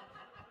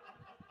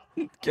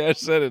 Cash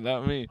said it,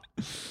 not me.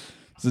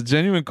 It's a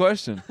genuine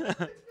question.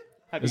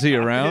 Is he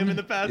around? Him in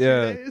the past few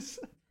days?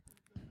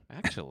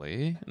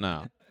 Actually,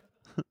 no.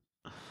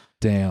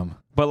 Damn.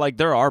 But like,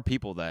 there are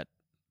people that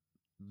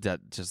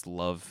just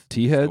love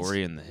T-heads? the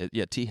story and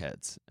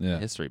T-heads. And the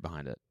history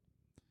behind it.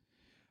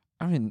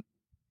 I mean,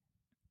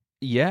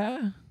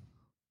 yeah.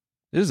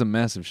 It is a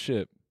massive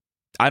ship.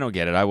 I don't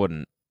get it. I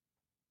wouldn't.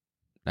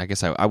 I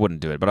guess I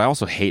wouldn't do it. But I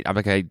also hate.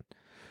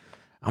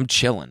 I'm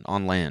chilling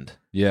on land.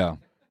 Yeah.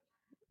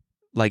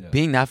 Like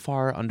being that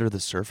far under the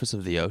surface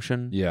of the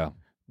ocean. Yeah.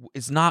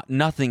 It's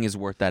nothing is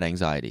worth that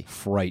anxiety.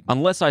 Fright.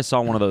 Unless I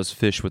saw one of those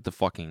fish with the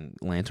fucking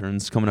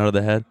lanterns coming out of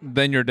the head.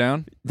 Then you're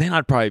down? Then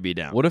I'd probably be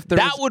down. What if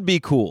that would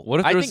be cool? What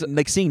if I there think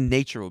like seeing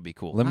nature would be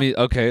cool. Let me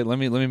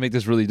make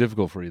this really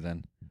difficult for you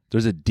then.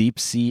 There's a deep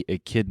sea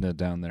echidna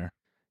down there.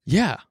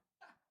 Yeah.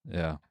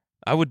 Yeah.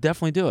 I would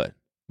definitely do it.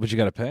 But you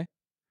got to pay?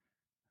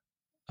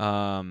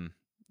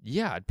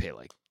 Yeah, I'd pay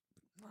like,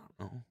 I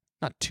don't know,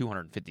 not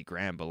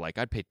 $250,000, but like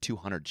I'd pay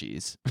 200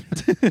 G's.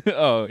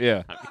 Oh,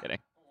 yeah.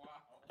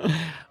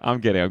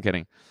 I'm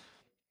kidding.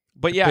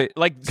 But yeah,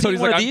 like so he's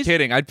one like, of I'm these,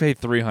 kidding. I'd pay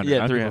 300.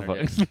 Yeah,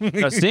 300.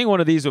 Now, seeing one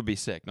of these would be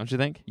sick, don't you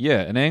think? Yeah,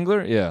 an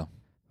angler. Yeah.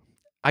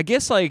 I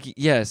guess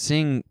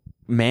seeing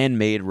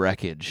man-made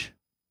wreckage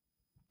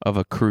of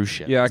a cruise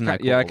ship. Yeah, Isn't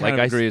that cool? I kind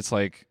of agree. It's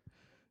like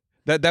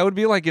that would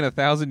be like in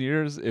 1,000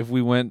 years if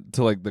we went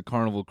to like the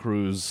Carnival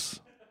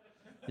cruise.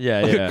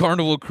 Yeah, like yeah. A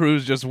Carnival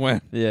cruise just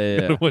went. Yeah.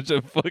 Got a bunch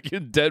of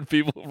fucking dead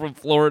people from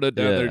Florida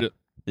down there.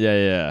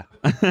 Yeah.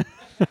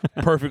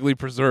 Perfectly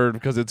preserved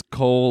because it's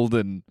cold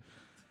and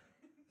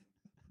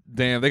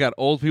damn, they got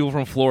old people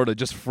from Florida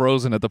just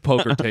frozen at the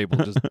poker table.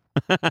 Just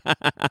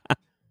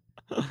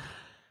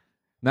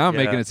now I'm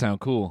making it sound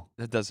cool.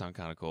 That does sound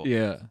kind of cool.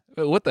 Yeah.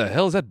 What the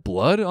hell is that?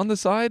 Blood on the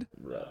side?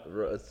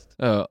 Rust.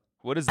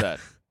 What is that?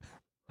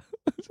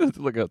 It's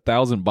like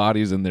 1,000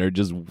 bodies in there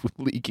just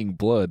leaking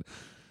blood.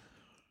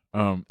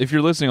 If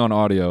you're listening on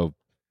audio,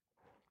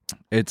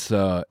 it's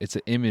an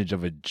image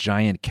of a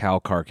giant cow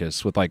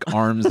carcass with like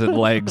arms and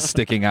legs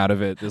sticking out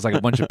of it. There's like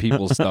a bunch of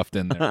people stuffed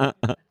in there.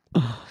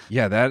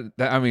 Yeah, that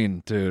I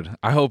mean, dude,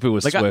 I hope it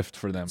was like swift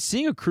for them.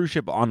 Seeing a cruise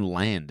ship on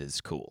land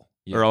is cool.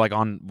 Yeah. Or like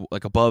on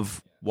like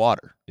above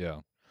water. Yeah.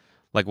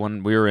 Like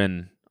when we were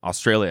in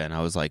Australia and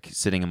I was like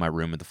sitting in my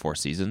room at the Four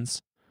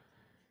Seasons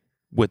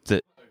with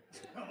the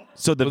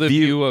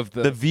view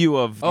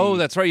of oh,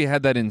 that's right, you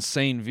had that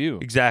insane view.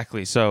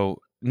 Exactly.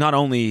 So not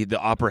only the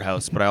opera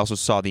house, but I also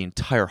saw the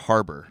entire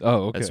harbor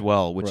as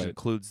well, which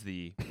includes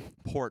the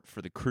port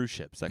for the cruise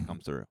ships that come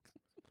through.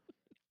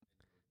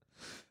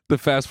 The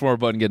fast forward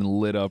button getting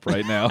lit up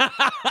right now.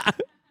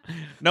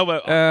 No,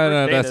 but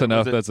no, that's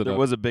enough. That's enough. There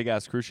was a big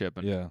ass cruise ship,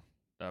 and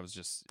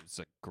it's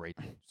like great.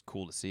 It's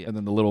cool to see it. And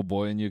then the little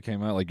boy in you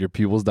came out, like your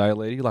pupils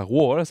dilated. You're like,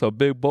 whoa, that's a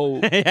big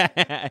boat.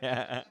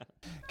 Yeah.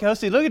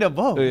 Kelsey, look at the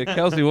boat. Yeah,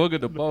 Kelsey, look at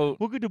the boat.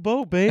 Look at the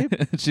boat, babe.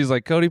 She's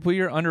like, Cody, put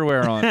your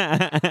underwear on.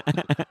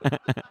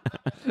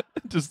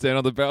 Just stand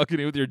on the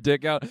balcony with your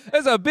dick out.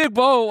 It's a big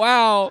boat.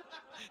 Wow.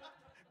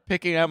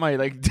 Picking out my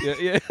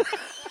yeah.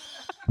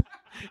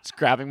 Just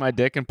grabbing my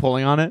dick and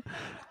pulling on it.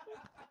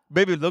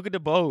 Baby, look at the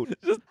boat.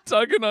 Just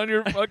tugging on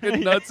your fucking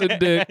nuts and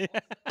dick.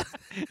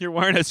 You're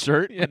wearing a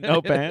shirt and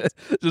no pants.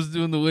 Just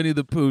doing the Winnie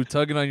the Pooh,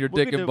 tugging on your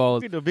dick and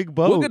balls. Look at the big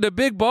boat. Look at the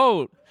big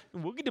boat.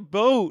 We'll get a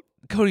boat.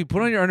 Cody,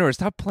 put on your underwear.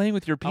 Stop playing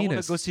with your I want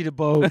penis. to go see the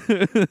boat.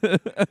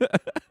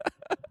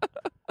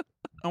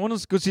 I want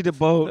to go see the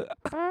boat.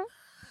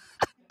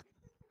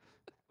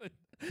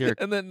 Here,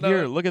 And then,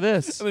 here, look at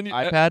this. and then you-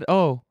 iPad.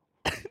 Oh.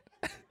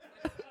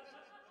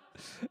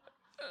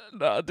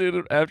 Nah,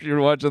 dude, after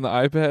you're watching the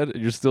iPad,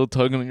 you're still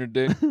tugging on your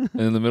dick, and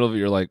in the middle of it,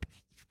 you're like,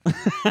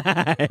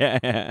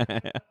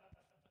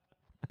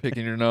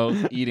 picking your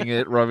nose, eating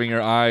it, rubbing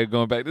your eye,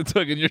 going back to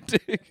tugging your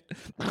dick,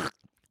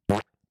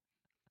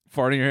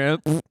 farting your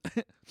hand,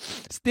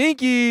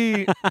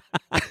 stinky.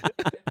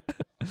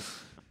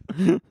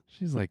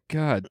 She's like,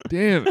 God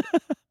damn it.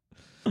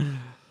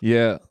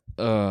 Yeah,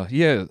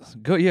 yeah,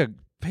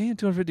 paying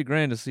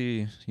 $250,000 to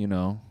see,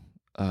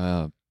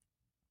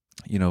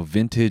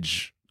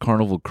 vintage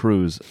Carnival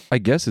Cruise. I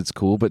guess it's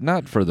cool, but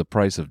not for the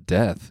price of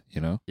death,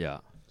 Yeah.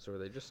 So are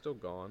they just still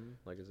gone?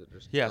 Like, is it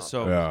just Yeah. not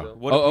So there still?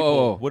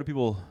 what do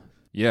people?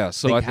 Yeah,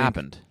 so think I think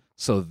happened?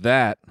 So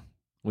that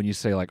when you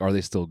say like, are they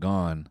still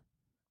gone?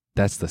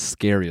 That's the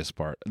scariest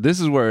part.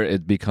 This is where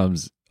it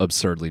becomes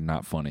absurdly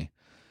not funny.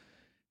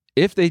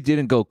 If they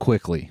didn't go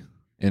quickly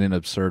in an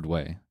absurd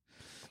way,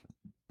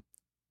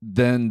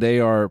 then they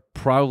are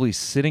probably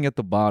sitting at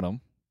the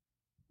bottom,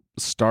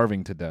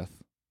 starving to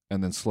death,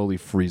 and then slowly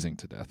freezing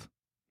to death.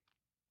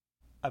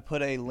 I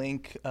put a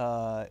link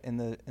in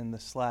the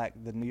Slack.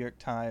 The New York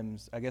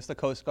Times, I guess the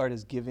Coast Guard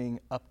is giving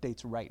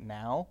updates right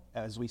now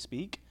as we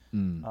speak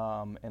in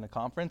a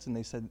conference, and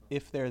they said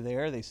if they're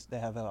there, they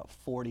have about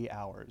 40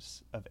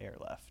 hours of air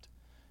left.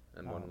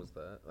 And when was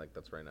that? Like,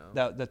 that's right now?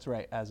 That's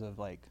right, as of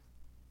like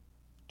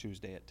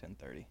Tuesday at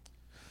 10:30.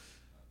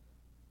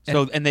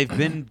 So and they've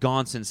been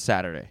gone since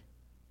Saturday.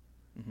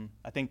 Mm-hmm.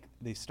 I think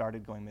they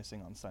started going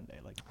missing on Sunday.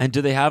 And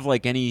do they have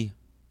like any,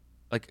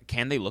 like,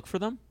 can they look for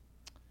them?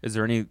 Is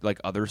there any like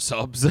other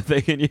subs that they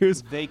can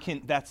use? They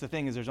can. That's the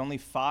thing, is there's only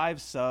 5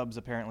 subs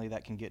apparently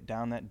that can get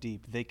down that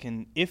deep. They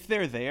can, if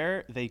they're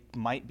there, they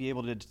might be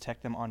able to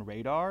detect them on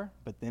radar.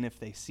 But then if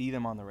they see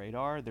them on the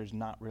radar, there's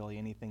not really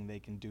anything they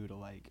can do to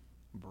like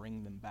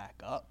bring them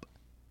back up.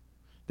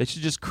 They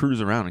should just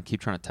cruise around and keep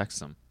trying to text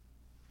them.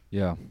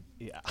 Yeah.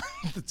 Yeah,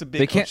 it's a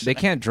big. They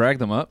can't drag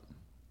them up.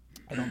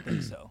 I don't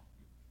think so.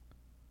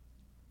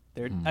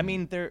 I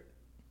mean, they're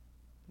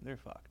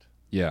fucked.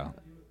 Yeah.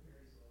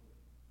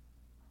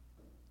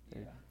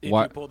 If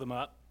Why- you pull them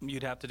up,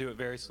 you'd have to do it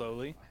very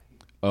slowly.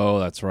 Oh,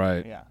 that's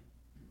right. Yeah.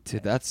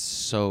 Dude, that's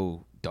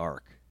so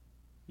dark.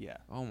 Yeah.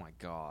 Oh my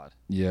God.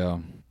 Yeah.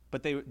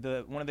 But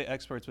one of the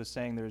experts was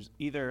saying there's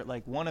either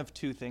like one of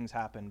 2 things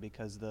happen,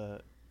 because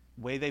the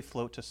way they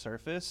float to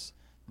surface,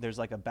 there's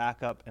like a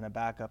backup and a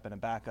backup and a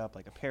backup,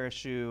 like a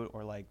parachute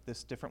or like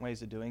this different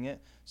ways of doing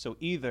it. So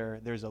either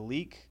there's a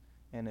leak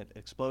and it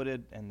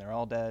exploded and they're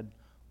all dead,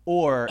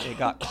 or it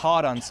got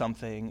caught on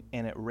something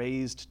and it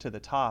raised to the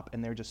top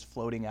and they're just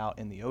floating out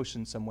in the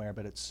ocean somewhere,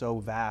 but it's so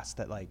vast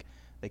that like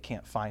they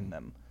can't find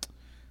them.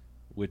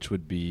 Which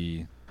would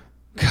be,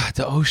 God,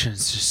 the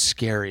ocean's just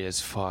scary as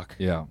fuck.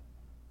 yeah.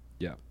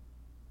 Yeah.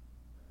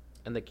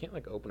 And they can't,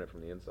 like, open it from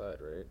the inside,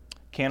 right?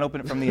 Can't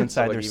open it from the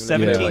inside. like, There's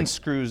even 17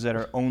 screws that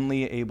are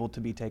only able to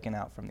be taken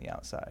out from the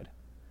outside.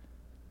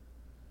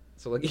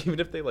 So, like, even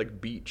if they, like,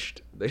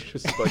 beached, they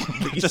just, like,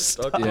 be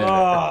stuck in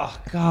Oh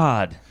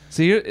God.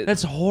 See,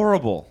 That's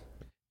horrible.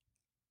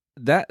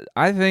 that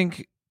I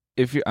think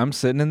I'm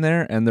sitting in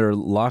there and they're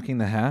locking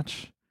the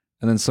hatch,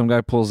 and then some guy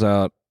pulls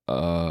out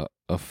a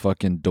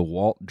fucking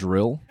DeWalt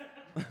drill.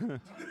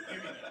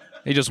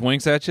 He just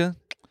winks at you.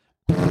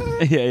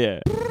 Yeah.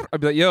 I'd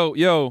be like,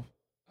 yo,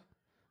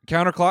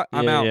 counterclock.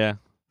 I'm out. Yeah.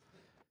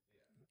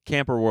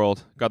 Camper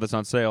World got this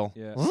on sale.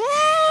 Yeah.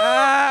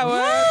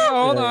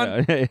 Hold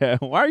on. Yeah.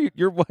 Why are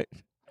you're what?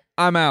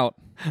 I'm out.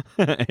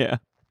 Yeah.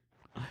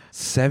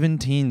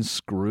 17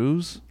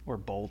 screws? Or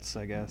bolts,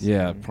 I guess.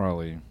 Yeah,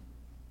 probably.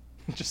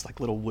 Just like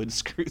little wood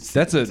screws.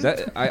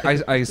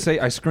 I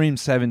scream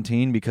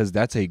 17 because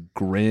that's a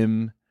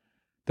grim,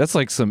 that's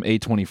like some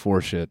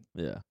A24 shit.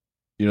 Yeah.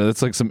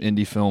 That's like some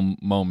indie film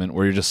moment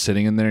where you're just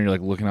sitting in there and you're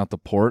like looking out the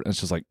port and it's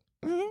just like,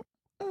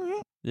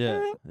 Yeah.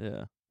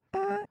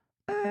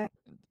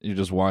 you're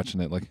just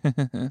watching it like,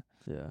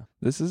 Yeah.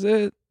 this is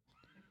it.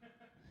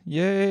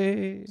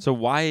 Yay. So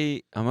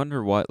why? I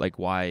wonder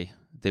why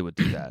they would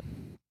do that.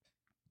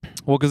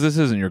 Well, because this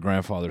isn't your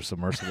grandfather's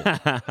submersible.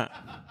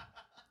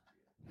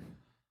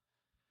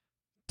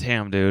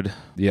 Damn, dude.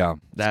 Yeah.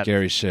 That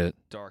scary shit.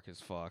 Dark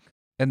as fuck.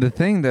 And the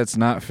thing that's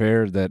not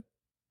fair that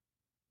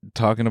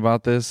talking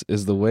about this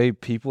is the way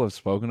people have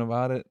spoken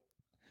about it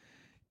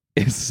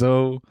is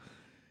so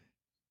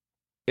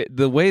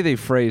the way they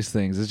phrase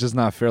things is just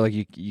not fair. Like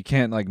you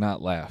can't like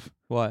not laugh.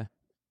 Why?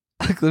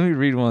 Like let me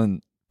read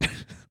one.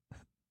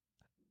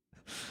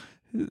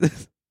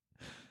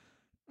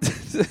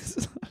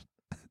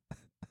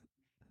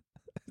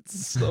 It's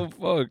so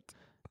fucked.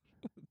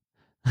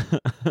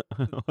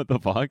 What the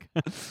fuck?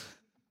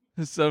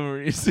 The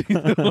submarine scene.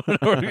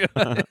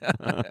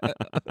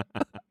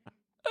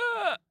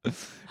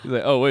 He's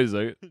like, oh, wait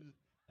a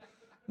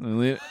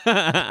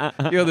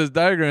second. Yo, this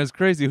diagram is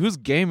crazy. Who's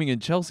gaming in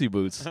Chelsea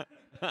boots?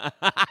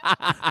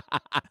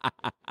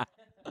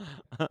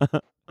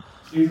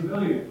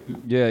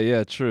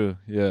 Yeah, true.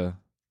 Yeah.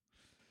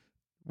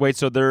 Wait,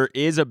 so there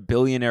is a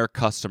billionaire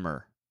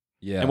customer.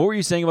 Yeah. And what were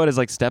you saying about his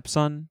like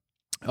stepson?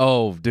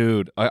 Oh,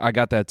 dude, I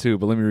got that too,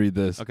 but let me read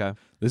this. Okay.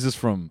 This is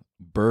from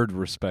Bird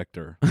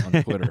Respecter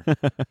on Twitter.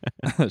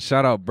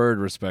 Shout out Bird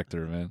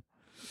Respecter,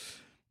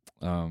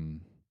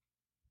 man.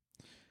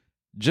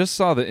 Just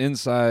saw the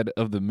inside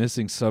of the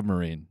missing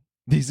submarine.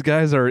 These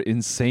guys are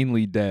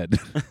insanely dead.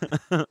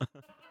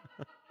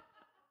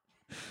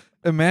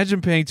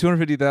 Imagine paying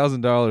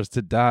 $250,000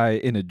 to die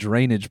in a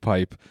drainage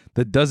pipe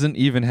that doesn't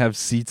even have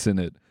seats in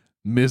it.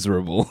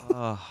 Miserable.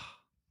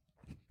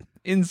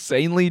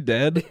 Insanely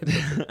dead.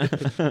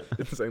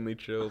 Insanely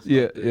chill.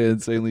 Yeah,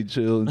 insanely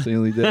chill,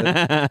 insanely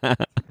dead.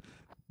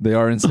 They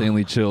are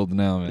insanely chilled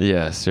now, man.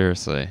 Yeah,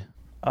 seriously.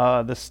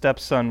 The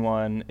stepson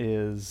one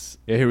is.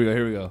 Yeah, here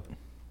we go.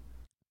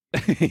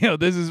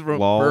 This is from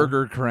Lol.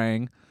 Burger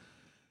Krang.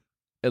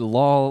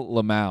 Lol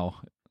Lamau.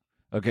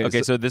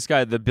 Okay, so this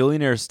guy, the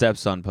billionaire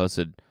stepson,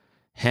 posted,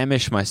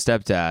 Hamish, my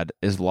stepdad,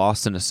 is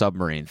lost in a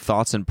submarine.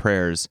 Thoughts and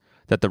prayers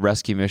that the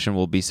rescue mission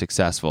will be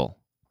successful.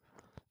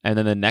 And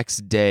then the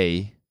next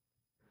day,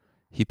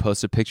 he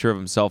posted a picture of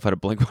himself at a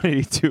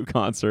Blink-182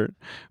 concert.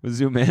 We'll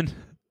zoom in.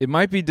 It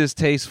might be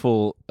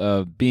distasteful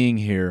being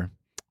here,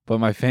 but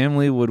my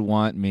family would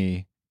want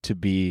me to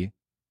be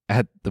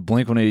at the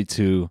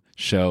Blink-182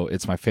 show.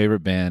 It's my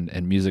favorite band,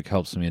 and music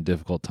helps me in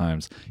difficult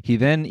times. He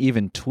then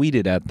even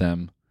tweeted at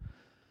them,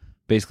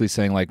 basically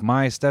saying, like,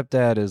 my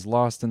stepdad is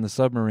lost in the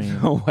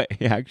submarine. No way,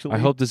 actually. I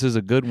hope this is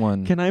a good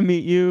one. Can I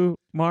meet you,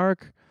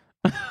 Mark?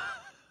 Damn.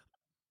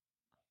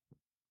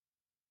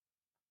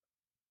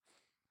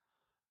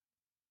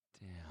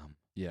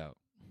 Yeah.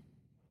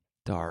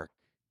 Dark.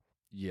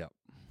 Yeah.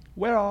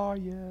 Where are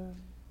you?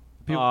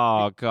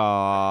 Oh,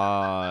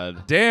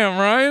 God. Damn,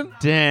 Ryan.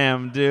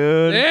 Damn,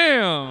 dude.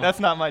 Damn. That's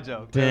not my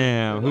joke.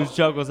 Damn. Whose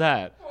joke was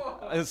that?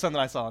 It's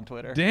something I saw on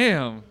Twitter.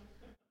 Damn.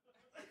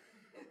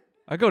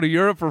 I go to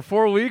Europe for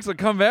 4 weeks. I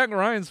come back and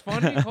Ryan's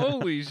funny.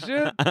 Holy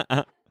shit.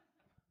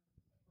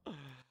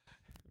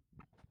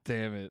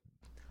 Damn it.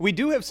 We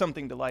do have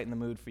something to lighten the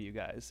mood for you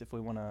guys if we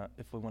wanna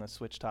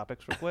switch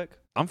topics real quick.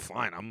 I'm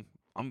fine.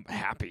 I'm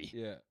happy.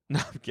 Yeah.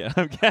 No,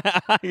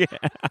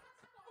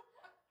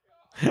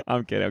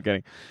 I'm kidding. I'm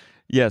kidding.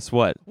 Yes,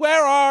 what?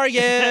 Where are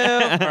you?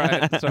 All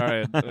right,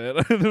 sorry.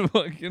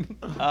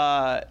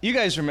 You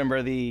guys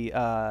remember the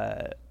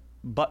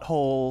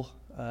butthole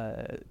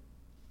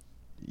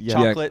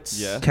chocolates?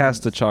 Yeah.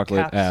 Cast a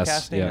chocolate ass.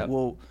 Casting? Yeah.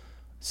 Well,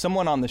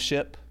 someone on the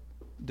ship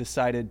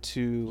decided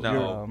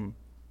to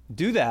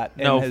do that.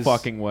 And No has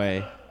fucking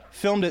way.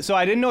 Filmed it. So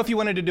I didn't know if you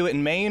wanted to do it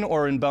in main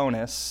or in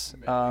bonus.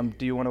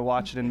 Do you want to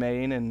watch it in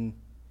main and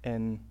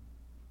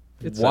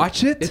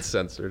watch it? It's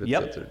censored. It's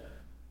censored.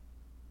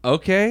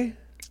 Okay.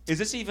 Is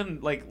this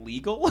even like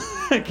legal? Well,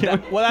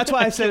 that's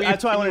why I said.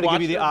 That's why I wanted to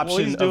give you the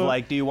option of it?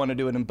 like, do you want to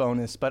do it in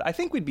bonus? But I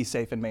think we'd be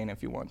safe in main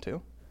if you want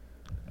to.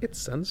 It's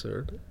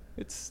censored.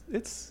 It's.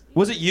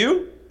 Was it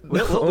you?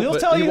 We'll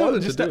tell he you.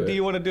 wanted Just to do do it.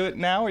 you want to do it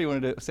now, or you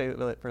want to save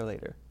it for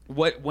later?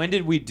 When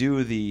did we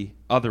do the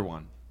other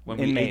one? When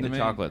In we Maine. ate the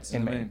chocolates?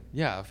 In Maine.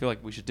 Yeah, I feel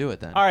like we should do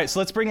it then. All right, so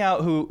let's bring out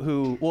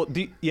who. Well,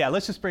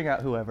 let's just bring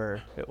out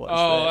whoever it was.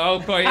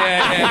 Okay,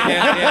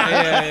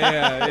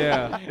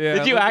 yeah.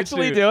 Did you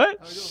actually do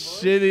it?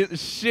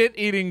 Shit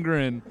eating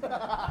grin.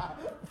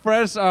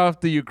 Fresh off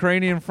the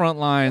Ukrainian front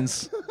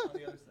lines.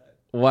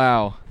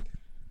 Wow.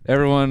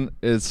 Everyone,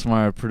 it's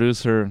my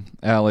producer,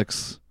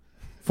 Alex,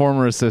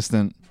 former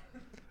assistant.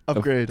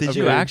 Upgrade. Did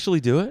you actually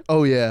do it?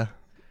 Oh yeah.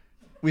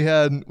 We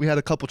had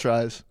a couple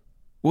tries.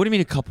 What do you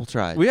mean a couple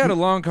tries? We had a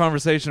long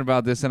conversation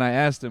about this, and I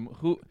asked him,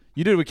 "Who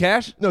you did it with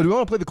Cash?" No, do we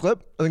want to play the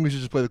clip? I think we should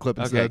just play the clip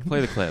instead. Okay,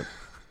 play the clip.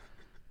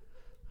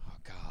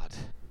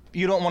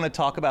 You don't want to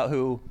talk about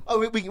who? Oh,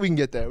 we can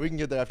get there. We can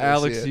get there after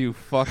Alex, I see it. you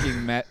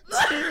fucking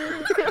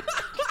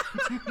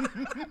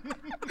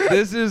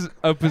This is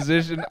a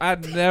position I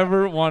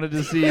never wanted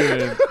to see you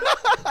in.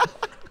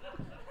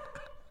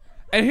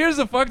 And here's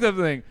the fucked up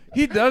thing.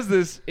 He does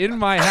this in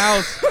my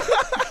house.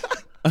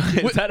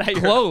 Is that how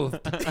you're clothed?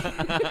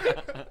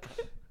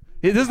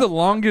 This is the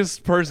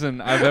longest person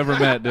I've ever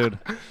met, dude.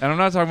 And I'm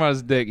not talking about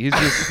his dick.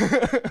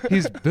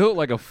 He's built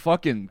like a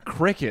fucking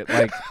cricket.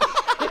 Like,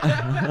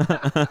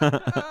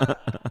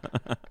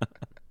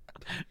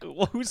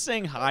 well, who's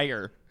saying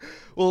higher?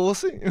 Well, we'll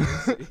see.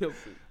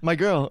 My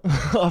girl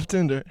off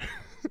Tinder.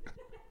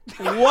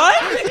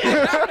 What?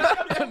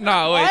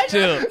 No, wait,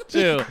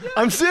 chill.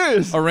 I'm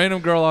serious. A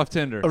random girl off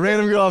Tinder. A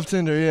random girl off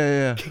Tinder.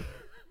 Yeah.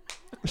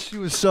 She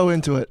was so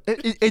into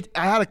it.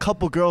 I had a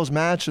couple girls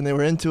match and they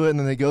were into it, and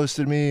then they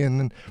ghosted me. And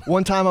then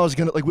one time I was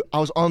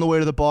on the way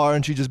to the bar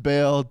and she just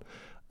bailed,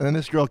 and then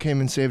this girl came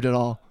and saved it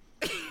all.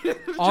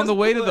 On the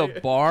way to the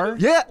bar?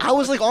 Yeah, I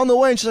was like on the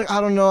way, and she's like, I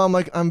don't know. I'm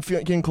like,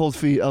 getting cold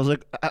feet. I was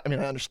like, I mean,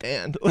 I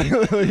understand. Like,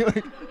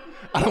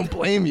 I don't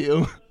blame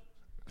you.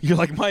 You're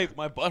like, my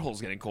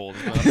butthole's getting cold.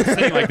 I've been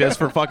sitting like this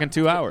for fucking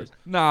 2 hours.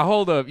 Nah,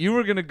 hold up. You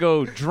were gonna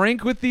go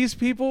drink with these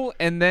people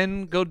and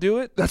then go do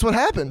it? That's what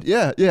happened.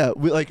 Yeah.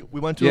 We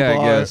went to Yeah, a I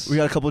bar. guess. We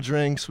got a couple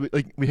drinks. We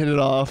hit it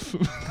off.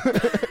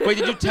 Wait,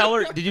 did you tell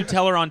her? Did you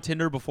tell her on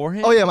Tinder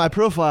beforehand? Oh yeah, my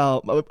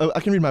profile. I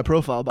can read my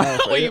profile bio.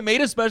 for Wait, you. you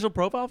made a special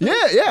profile for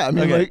Yeah, yeah. I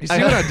mean, You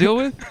see what I deal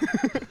with?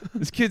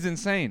 This kid's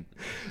insane.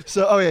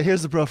 So,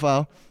 here's the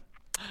profile.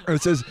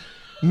 It says,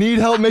 "Need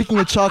help making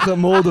a chocolate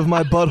mold of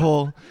my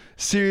butthole.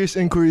 Serious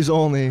inquiries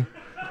only.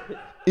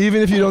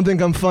 Even if you don't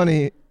think I'm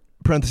funny,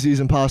 parentheses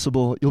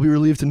impossible, you'll be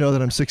relieved to know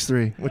that I'm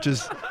 6'3", which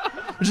is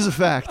a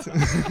fact."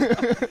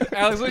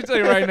 Alex, let me tell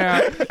you right now,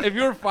 if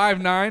you were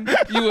 5'9",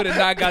 you would have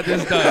not got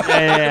this done.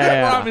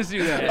 Yeah. I promise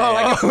you that.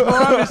 I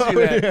promise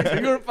you that.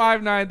 If you were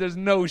 5'9", there's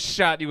no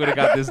shot you would have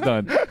got this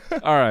done.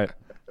 All right.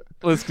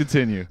 Let's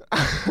continue.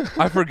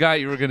 I forgot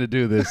you were going to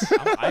do this.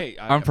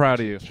 I'm proud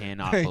of you.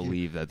 Cannot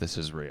believe that this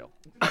is real.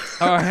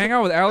 Hang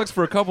out with Alex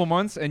for a couple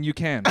months and you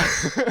can.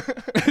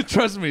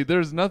 Trust me,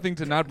 there's nothing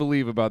to not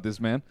believe about this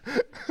man.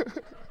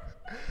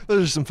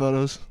 Those are some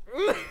photos.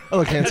 I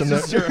look handsome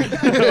there.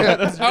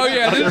 Oh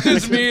yeah, this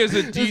is me as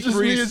a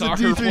D3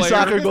 soccer player.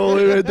 Soccer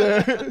goalie right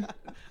there.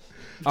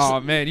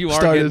 Oh man, you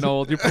are getting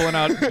old. You're pulling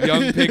out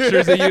young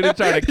pictures of you to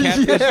try to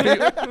catfish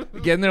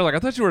people. Getting there like, I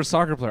thought you were a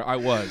soccer player. I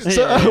was.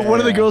 So one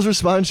of the girls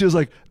responded. She was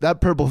like,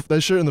 that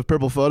shirt in the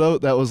purple photo,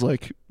 that was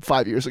like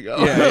 5 years ago.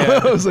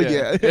 Yeah. I was like,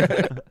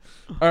 yeah.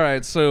 All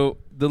right, so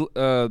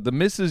the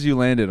misses you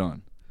landed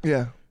on.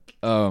 Yeah.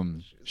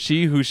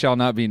 She who shall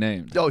not be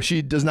named. Oh,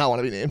 she does not want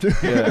to be named.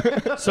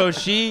 Yeah. So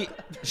she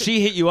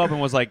hit you up and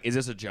was like, "Is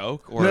this a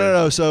joke?" Or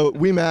No. So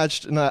we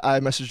matched, and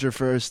I messaged her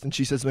first, and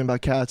she said something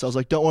about cats. I was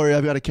like, "Don't worry,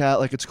 I've got a cat.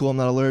 Like, it's cool. I'm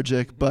not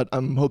allergic, but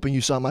I'm hoping you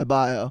saw my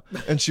bio."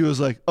 And she was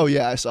like, "Oh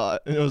yeah, I saw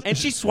it." And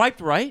she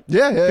swiped right.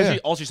 Yeah.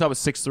 All she saw was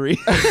 6'3".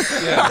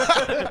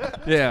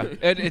 Yeah.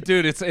 And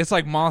dude, it's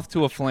like moth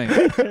to a flame.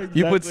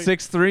 You put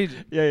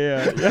 6'3".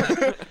 Yeah.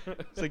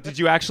 It's like, did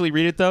you actually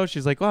read it though?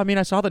 She's like, well, I mean,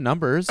 I saw the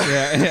numbers.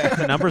 Yeah.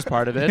 The numbers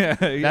part of it. Yeah.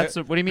 That's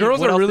what do you mean? Girls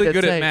What are else really did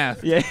it good at say?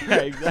 math. Yeah,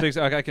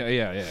 exactly.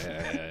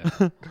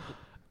 Yeah.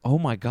 Oh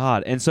my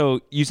god! And so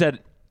you said,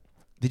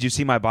 "Did you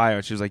see my bio?"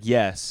 And she was like,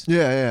 "Yes."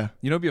 Yeah.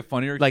 You know, it'd be a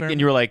funnier Like, experiment? and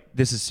you were like,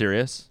 "This is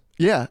serious."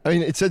 Yeah. I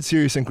mean, it said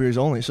serious inquiries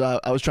only, so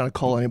I was trying to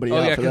call anybody Oh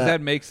out yeah, for because that.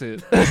 that makes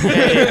it.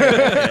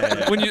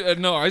 Yeah. When you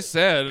no, I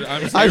said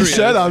I'm serious. I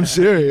said I'm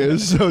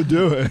serious, so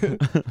do it.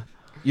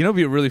 You know, it'd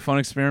be a really fun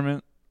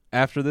experiment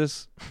after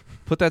this.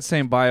 Put that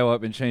same bio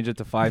up and change it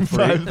to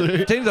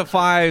 5'3". Change it to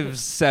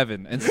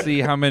 5'7" and see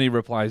how many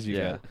replies you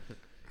get.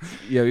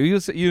 Yeah,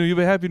 you'll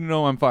be happy to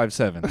know I'm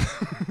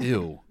 5'7".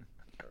 Ew.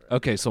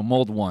 Okay, so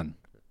mold 1.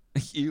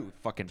 You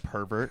fucking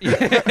pervert.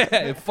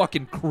 Yeah,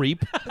 fucking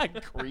creep.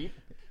 Creep.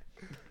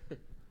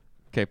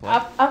 Okay, play.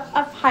 Up,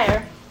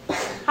 higher.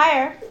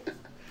 Higher.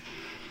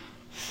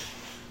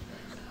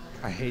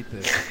 I hate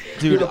this.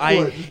 Dude,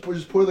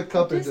 just pour the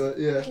cup into it.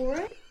 Yeah.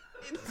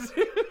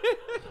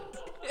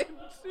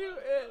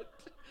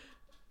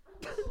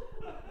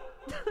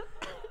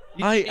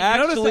 I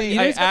actually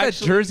got that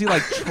Jersey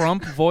like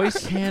Trump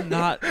voice.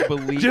 Cannot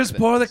believe. Just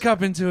pour the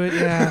cup into it.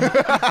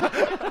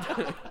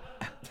 Yeah.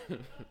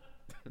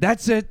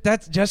 That's it.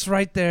 That's just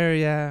right there.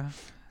 Yeah.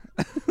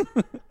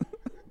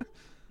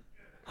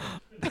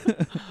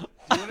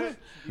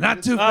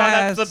 Not too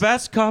fast. That's the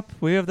best cup.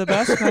 We have the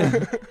best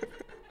cup.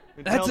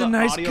 That's a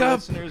nice cup.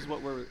 Listeners,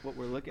 what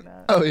we're looking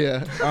at. Oh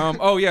yeah.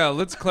 Oh yeah.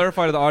 Let's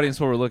clarify to the audience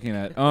what we're looking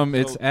at.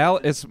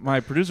 It's my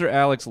producer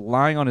Alex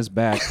lying on his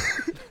back,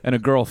 and a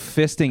girl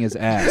fisting his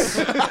ass.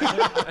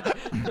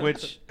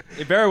 Which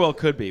it very well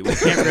could be. We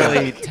can't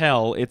really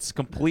tell. It's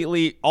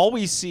completely. All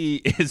we see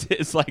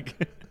is like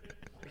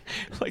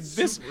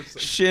this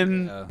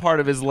shin part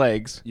of his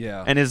legs.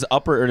 Yeah. And his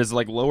upper or his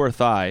like lower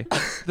thigh.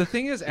 The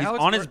thing is, He's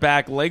Alex on his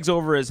back, legs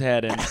over his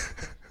head, and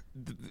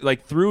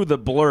like through the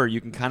blur,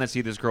 you can kind of see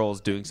this girl is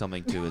doing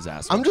something to his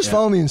ass. I'm just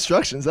following the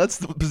instructions. That's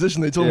the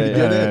position they told me to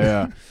get in.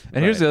 Yeah.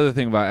 And here's the other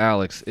thing about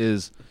Alex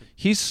is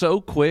he's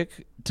so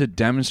quick to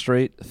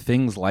demonstrate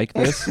things like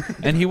this,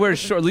 and he wears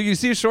shorts. You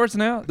see his shorts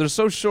now? They're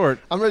so short.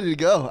 I'm ready to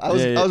go. I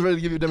was ready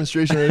to give you a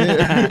demonstration right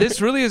here. This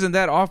really isn't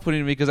that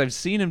off-putting to me because I've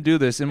seen him do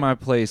this in my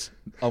place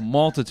a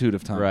multitude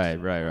of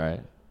times.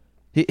 Right.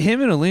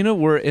 Him and Alina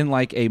were in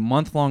like a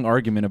month-long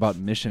argument about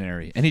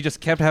missionary, and he just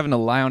kept having to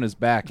lie on his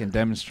back and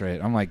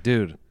demonstrate. I'm like,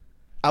 dude.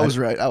 I was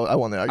right. I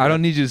won the argument. I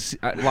don't need you to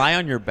lie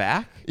on your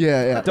back.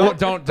 Yeah. Don't,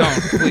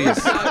 please.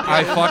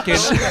 I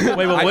fucking.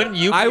 Wait, but wouldn't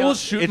you? I will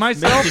shoot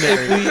myself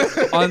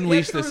if we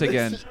unleash this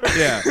again.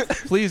 Yeah,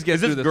 please get Is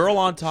through this this. girl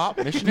on top?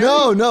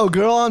 Missionary? No,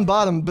 girl on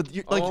bottom. But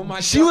like, Oh my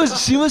she God.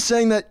 was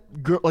saying that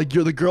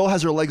the girl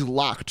has her legs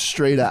locked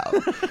straight out,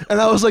 and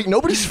I was like,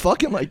 nobody's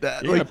fucking like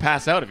that. You're Like, gonna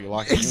pass out if you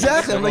lock.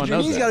 exactly. I'm like, your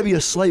knees got to be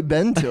a slight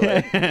bend to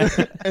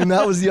it, and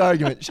that was the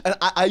argument. And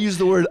I used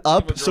the word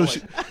up, so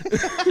she.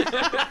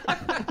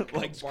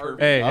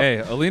 Hey,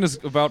 Alina's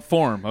about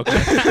form, okay?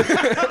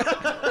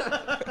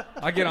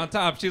 I get on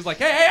top. She's like,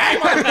 hey,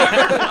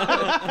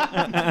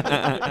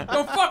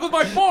 don't fuck with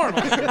my form.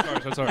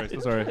 I'm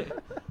sorry.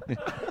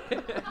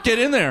 Get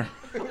in there.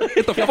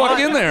 Get the fuck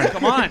in there.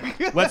 Come on.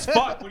 Let's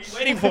fuck. What are you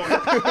waiting for?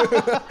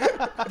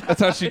 That's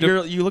how she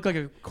You look like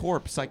a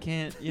corpse. I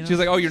can't. You know? She's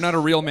like, oh, you're not a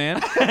real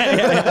man?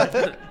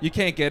 You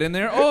can't get in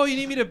there? Oh, you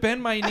need me to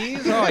bend my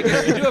knees? Oh, I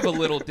guess you do have a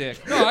little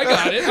dick. No, I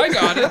got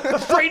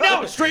it. Straighten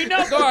out. Straighten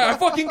out. No, I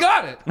fucking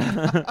got it.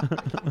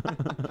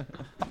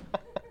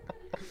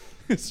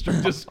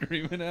 Just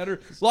screaming at her.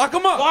 Lock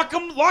him up. Lock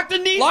the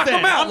knees. Lock then.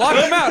 him out. Lock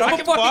him out. I'm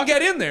gonna fucking fuck.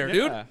 get in there,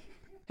 dude. Yeah.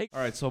 All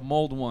right, so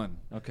mold 1.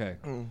 Okay.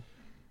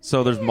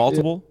 So there's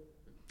multiple.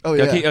 Oh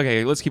yeah.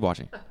 Okay, let's keep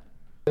watching.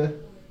 But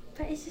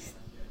it's just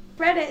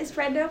spread it.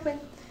 Spread it open.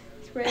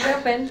 Spread it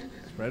open.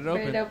 Spread it Spread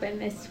open. it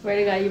open. I swear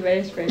to God, you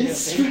better spread it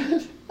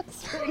open.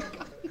 Swear to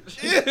God.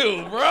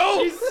 Ew, bro.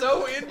 She's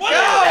so in. What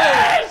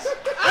is this?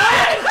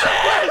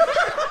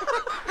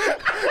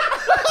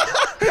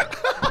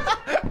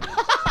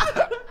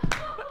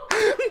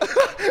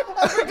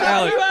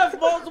 Alex. You have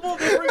multiple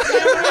different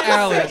cameras.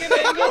 Alex.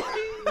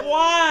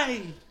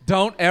 Why?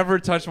 Don't ever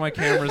touch my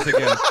cameras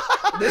again.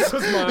 This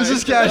was mine. This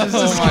is Cash's.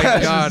 Oh my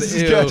God, This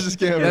is ew. Cash's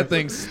camera. That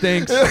thing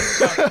stinks.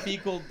 Got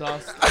fecal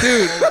dust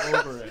Dude. all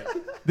over it.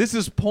 This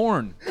is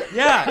porn.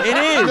 Yeah, it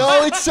is.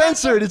 No, it's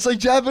censored. It's like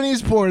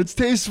Japanese porn. It's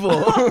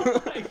tasteful.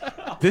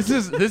 This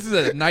is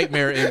a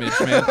nightmare image,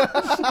 man.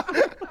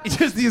 It's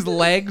just these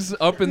legs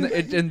up in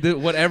the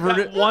whatever.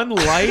 That one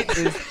light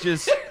is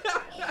just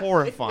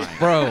horrifying,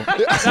 bro.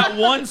 That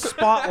one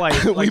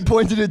spotlight. We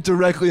pointed it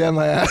directly at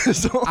my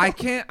ass. I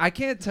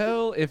can't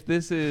tell if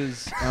this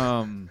is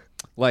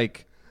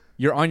like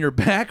you're on your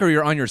back or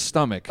you're on your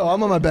stomach. Oh,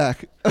 I'm on my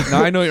back.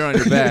 No, I know you're on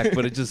your back,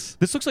 but it just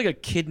This looks like a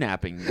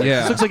kidnapping. Like,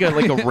 Yeah. This looks like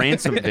a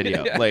ransom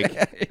video. Yeah, like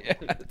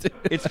dude.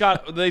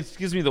 it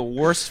gives me the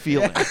worst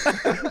feeling.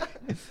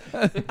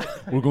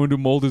 We're going to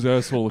mold his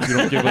asshole if you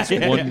don't give us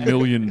 $1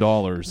 million.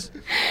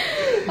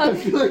 I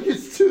feel like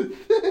it's too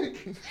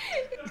thick.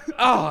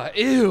 Oh,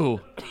 ew.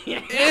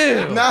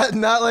 Ew. Not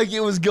like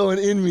it was going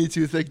in me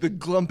too thick. The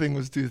glumping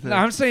was too thick. No,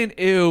 I'm saying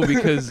ew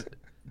because,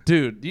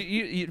 dude,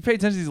 you pay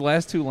attention to these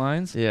last 2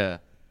 lines? Yeah.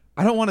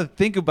 I don't want to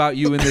think about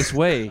you in this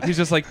way. He's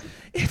just like,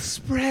 it's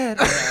spread.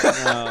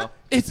 No.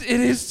 It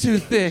is too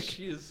thick.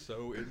 She is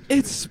so into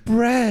It's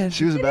spread.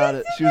 She was about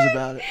it. She was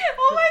about it.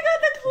 Oh my God,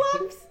 the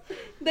clumps.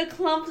 The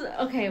clumps.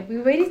 Okay, we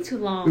waited too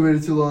long. We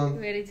waited too long.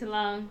 We waited too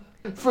long.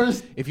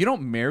 First, if you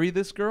don't marry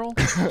this girl,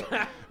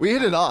 we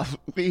hit it off.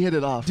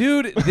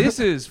 Dude, this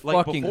is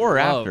Like fucking before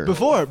or love.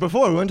 after?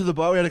 Before we went to the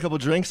bar, we had a couple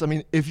drinks. I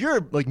mean, if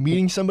you're like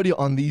meeting somebody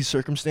on these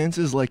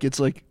circumstances, like it's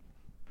like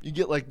you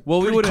get like Well,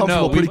 we pretty wouldn't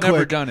know. comfortable pretty We've never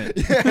quick. done it.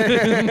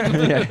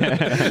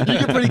 You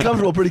get pretty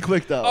comfortable pretty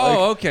quick though.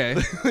 Oh, Like, okay.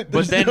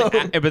 But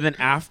then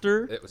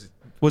after,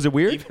 was it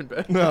weird? Even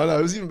better. no,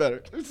 it was even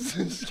better.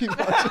 Just keep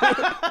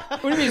watching.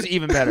 What do you mean it's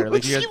even better?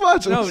 Like Just keep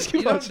watching. No, Just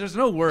keep you know, watching. there's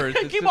no words.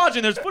 It's keep just-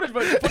 watching. There's footage of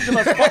us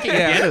fucking at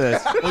the end of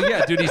this. Well,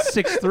 yeah, dude, he's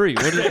 6'3".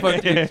 What the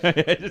fuck?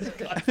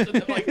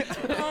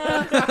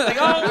 Like,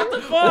 oh, what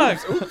the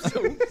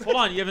fuck? Hold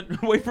on, you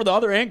haven't. Wait for the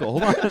other angle.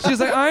 Hold on. She's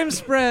like, I'm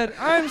spread.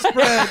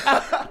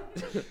 I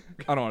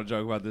don't want to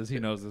joke about this. He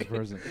knows this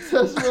person.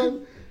 This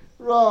one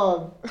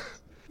wrong.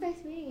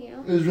 Nice meeting you.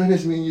 It was really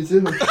nice meeting you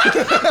too.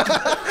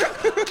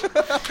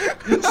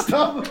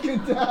 Stop looking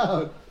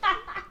down.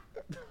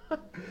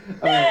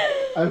 Alright,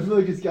 I feel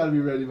like it's got to be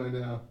ready by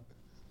now.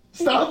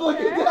 Stop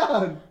looking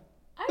down.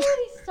 I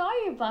already saw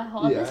your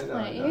butthole Yeah, at this I know,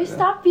 point. I know, You I know.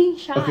 stop being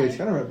shy. Okay, it's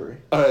kind of rubbery.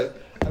 Alright,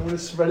 I'm going to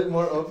spread it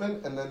more open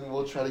and then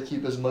we'll try to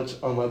keep as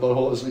much on my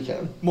butthole as we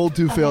can. Mold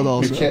 2 failed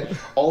also. We can't.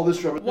 All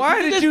this rubber.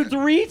 Why did you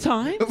 3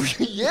 times?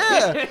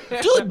 Yeah.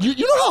 Dude,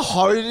 you know how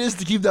hard it is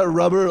to keep that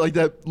rubber, like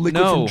that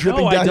liquid from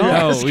dripping down your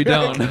ass? No, we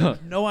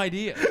don't. No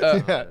idea.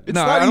 Yeah, it's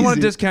No, not I don't want to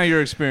easy. discount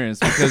your experience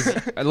because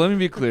let me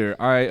be clear.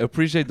 I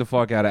appreciate the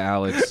fuck out of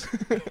Alex.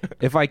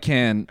 If I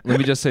can, let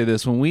me just say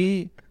this: when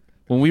we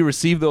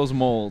received those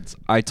molds,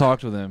 I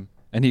talked with him,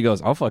 and he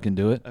goes, "I'll fucking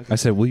do it." I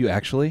said, "Will you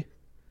actually?"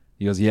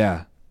 He goes,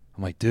 "Yeah."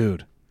 I'm like,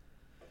 "Dude."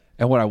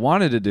 And what I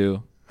wanted to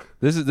do,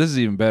 this is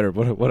even better.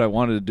 But what I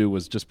wanted to do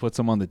was just put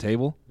some on the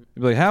table.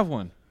 You'd be like, "Have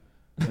one,"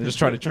 and just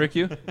try to trick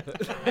you.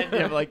 And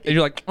you're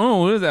like,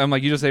 "Oh, what is that?" I'm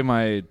like, "You just ate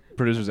my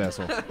producer's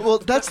asshole." Well,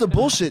 that's the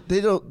bullshit.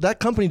 They don't. That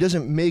company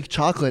doesn't make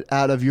chocolate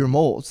out of your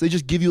molds. They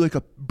just give you like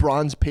a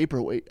bronze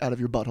paperweight out of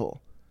your butthole.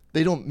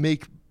 They don't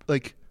make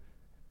like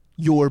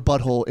your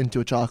butthole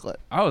into a chocolate.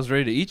 I was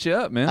ready to eat you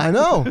up, man. I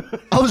know.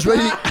 I was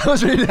ready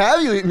to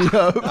have you eat me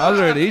up. I was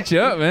ready to eat you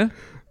up, man.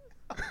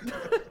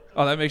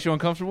 Oh, that makes you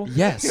uncomfortable?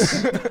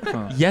 Yes.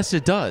 Huh. Yes,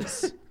 it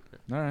does.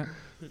 All right.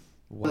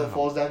 When it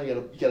falls down,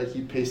 you gotta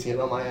keep pasting it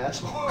on my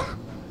asshole.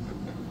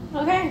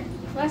 Okay,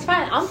 that's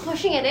fine. I'm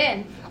pushing it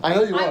in. I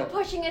know you are. I'm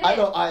pushing it in. I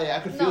know. I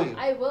could feel you. No,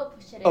 I will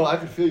push it in. Oh, I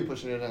could feel you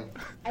pushing it in.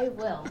 I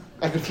will.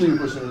 I could feel you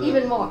pushing it in.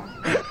 Even more.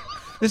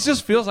 This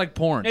just feels like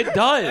porn. It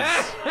does.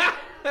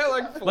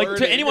 Like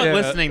to anyone Yeah.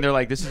 listening, they're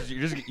like, "This is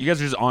you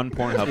guys are just on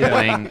Pornhub Yeah.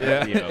 playing,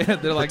 Yeah. you know,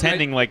 They're like,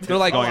 pretending like they're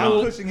like, going oh,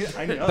 on." Pushing it.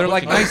 I know. They're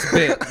like,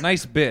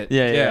 nice bit.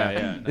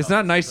 Yeah. It's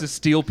not nice to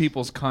steal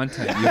people's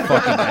content, you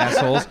fucking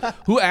assholes.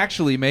 Who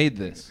actually made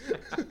this?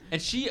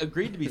 And she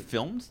agreed to be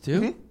filmed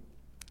too.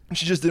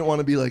 She just didn't want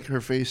to be like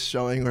her face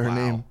showing or her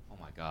name. Oh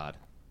my god.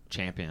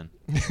 champion.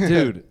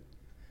 Dude.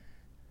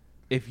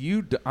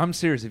 I'm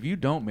serious. If you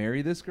don't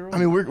marry this girl, I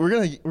mean, we're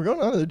going on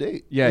another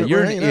date. Yeah, We're you're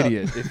an hanging out.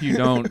 idiot if you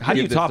don't. How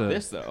do you give top to-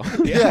 this though?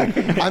 Yeah,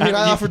 I mean,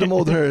 I offered to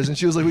mold hers, and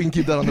she was like, "We can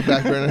keep that on the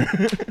back burner."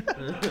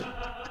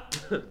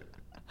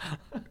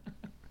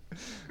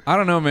 I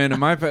don't know, man.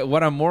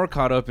 What I'm more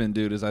caught up in,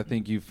 dude, is I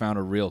think you found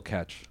a real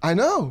catch. I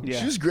know. Yeah.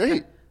 She was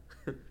great.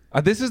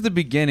 This is the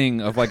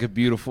beginning of like a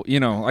beautiful.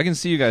 I can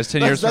see you guys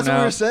 10 years from That's what now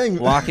we were saying.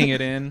 locking it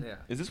in. Yeah.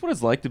 Is this what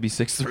it's like to be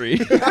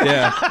 6'3"?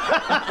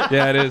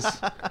 Yeah, it is.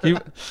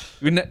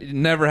 We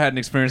never had an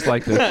experience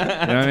like this. You know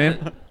what I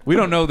mean? We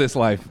don't know this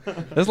life.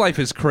 This life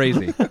is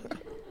crazy.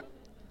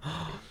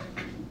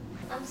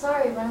 I'm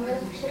sorry, but I'm gonna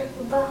push it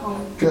for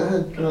butthole. Go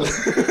ahead. I just want to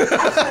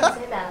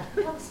say that.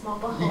 You have a small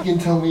butthole. You can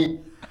tell me.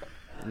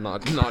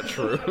 Not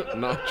true.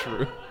 Not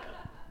true.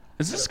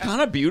 This is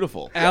kind of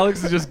beautiful.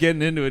 Alex is just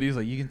getting into it. He's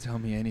like, you can tell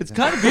me anything. It's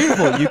kind of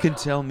beautiful. You can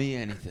tell me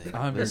anything.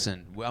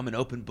 Listen, I'm an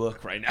open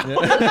book right now.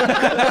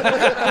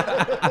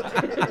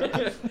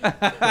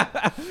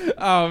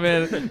 Oh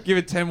man, give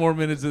it 10 more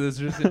minutes of this.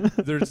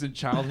 They're just in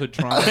childhood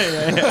trauma.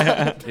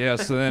 Yeah.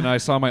 So then I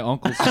saw my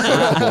uncle's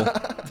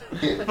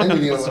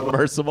submersible.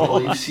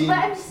 Submersible. You've seen, But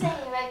I'm just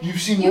saying, like,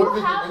 you've seen you more of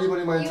it have, than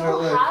anybody in my entire you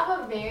life. have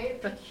a very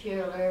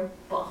peculiar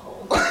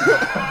butthole.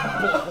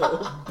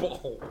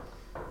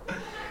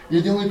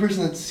 You're the only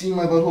person that's seen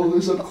my butthole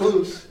this up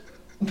close.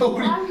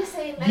 Nobody. I'm just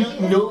saying, like, You it's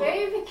know-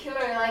 very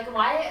peculiar. Like,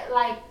 why,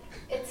 like,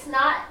 it's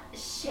not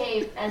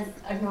shaped as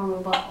a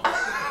normal butthole.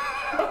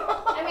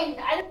 I mean,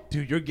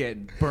 Dude, you're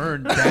getting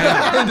burned down.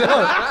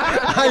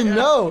 I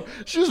know.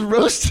 She was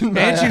roasting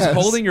my And she's ass.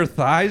 holding your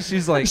thighs.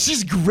 She's like,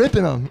 She's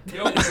gripping them.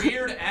 yo,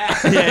 weird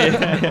ass.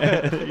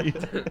 Yeah.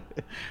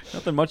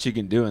 Nothing much you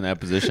can do in that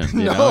position.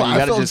 You No, know? You I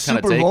gotta felt just kind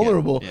of super take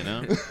vulnerable. it. You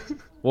know?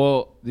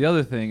 Well, the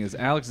other thing is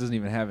Alex doesn't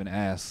even have an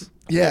ass.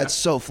 Yeah, it's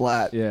so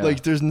flat. Yeah.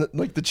 Like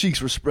like the cheeks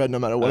were spread no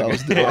matter what I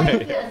was I'm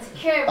doing.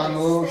 insecure. I'm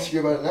a little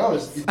insecure about it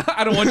now.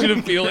 I don't want you to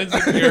feel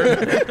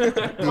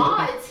insecure.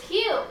 Aw, it's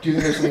cute. Do you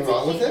think there's something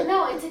wrong with it?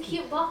 No, it's a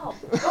cute butthole.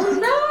 Oh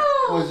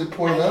no! Oh, is it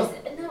pointing up?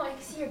 No, I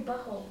can see your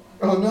butthole.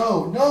 Oh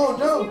no, no, I can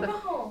see your no,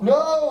 butthole.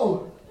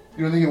 no!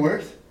 You don't think it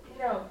worked?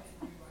 No.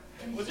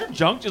 Was your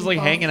junk just like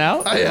hanging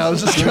out? Yeah, I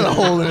was just kind of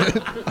holding it.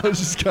 I was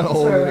just kind of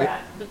holding it.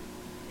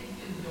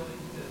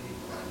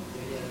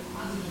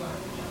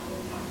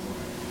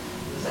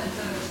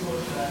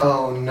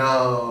 Oh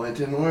no, it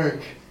didn't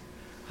work.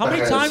 How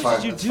many Okay, times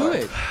that's did you fine, do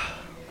that's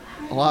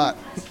it? A lot.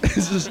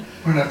 It's just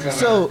We're not gonna.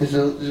 So-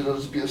 it'll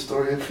just be a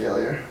story of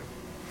failure.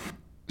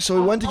 So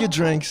we went to get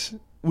drinks.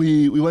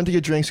 We went to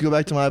get drinks to go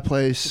back to my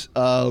place.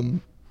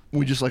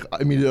 We just like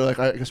immediately like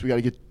I guess we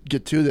got to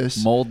get to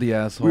this. Mold the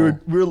asshole. We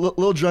were a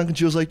little drunk and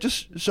she was like,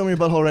 just show me your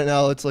butthole right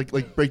now. Let's like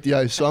break the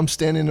ice. So I'm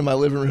standing in my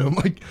living room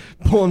like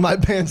pulling my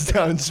pants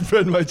down and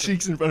spreading my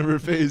cheeks in front of her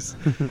face.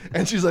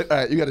 And she's like, all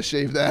right, you got to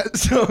shave that.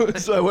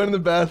 So I went in the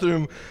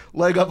bathroom,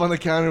 leg up on the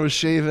counter, was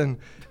shaving,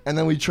 and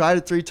then we tried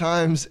it 3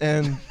 times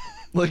and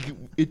like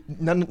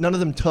none of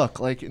them took.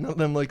 Like none of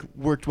them like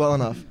worked well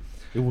enough.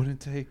 It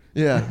wouldn't take.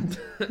 Yeah.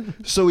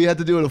 So we had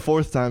to do it a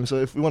 4th time. So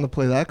if we want to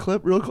play that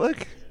clip real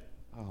quick.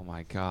 Oh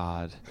my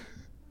god.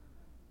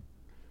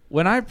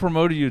 When I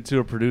promoted you to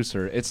a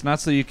producer, it's not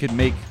so you could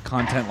make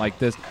content like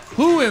this.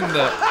 Who in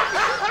the...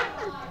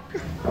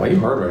 Why are you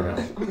hard right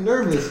now? I'm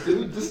nervous,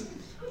 dude. Just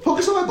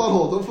focus on my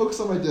butthole. Don't focus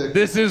on my dick.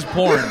 This is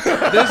porn.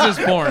 This is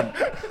porn.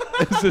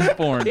 This is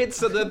porn. It's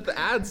the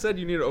ad said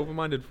you need an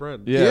open-minded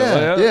friend.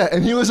 Yeah.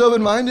 And he was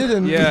open-minded,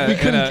 and Yeah, we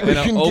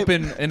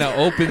couldn't, an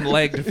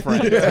open-legged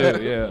friend too.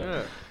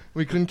 Yeah.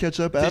 We couldn't catch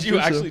up after. Did you so-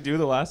 actually do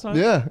the last time?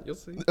 Yeah. You'll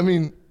see. I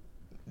mean,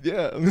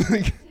 yeah. I mean,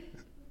 like,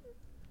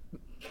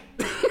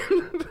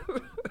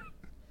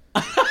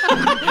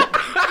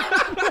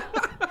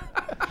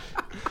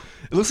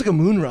 it looks like a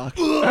moon rock.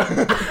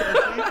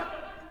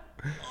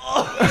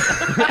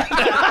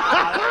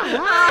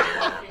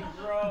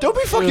 Don't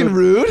be fucking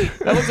rude.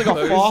 That looks like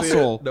a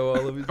fossil. No,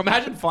 let me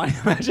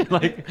Imagine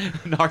like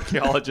an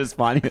archaeologist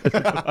finding it.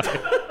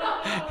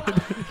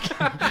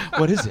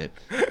 What is it?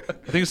 I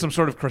think it's some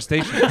sort of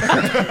crustacean.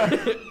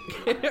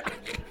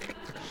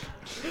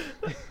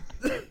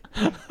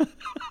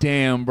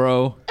 Damn,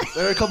 bro.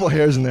 There are a couple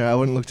hairs in there. I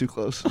wouldn't look too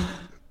close.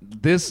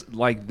 This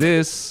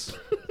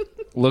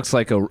looks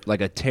like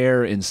a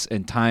tear in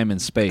time and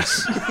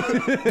space. You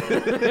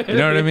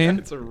know what I mean?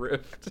 It's a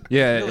rift.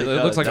 Yeah, it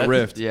looks like a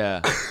rift.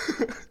 Yeah.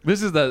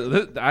 This is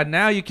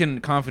now you can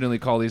confidently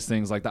call these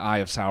things like the Eye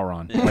of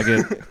Sauron. Like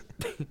it.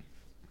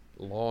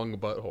 Long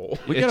butthole.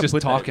 We It's gotta just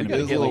put talking that,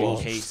 we gotta about get it. like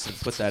a case and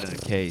put that in a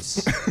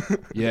case.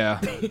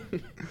 Yeah.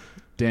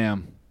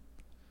 Damn.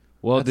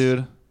 Well,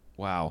 dude.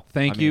 Wow.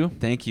 Thank you.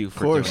 Thank you for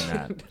course. doing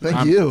that.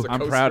 Thank you.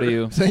 I'm proud of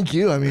you. Thank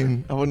you. I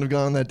mean, I wouldn't have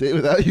gone on that date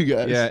without you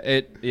guys.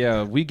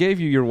 Yeah, we gave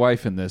you your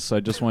wife in this, so I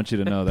just want you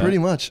to know that. Pretty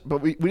much. But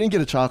we didn't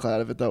get a chocolate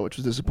out of it, though, which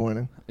was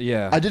disappointing.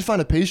 Yeah. I did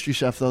find a pastry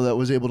chef, though, that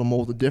was able to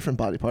mold a different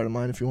body part of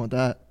mine, if you want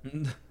that.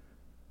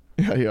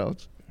 Yeah, yeah.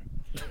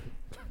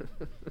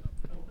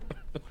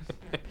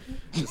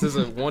 This is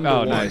a 1-to-1.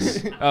 Oh,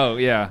 nice. Oh,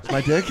 yeah.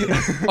 My dick?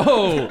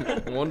 Oh.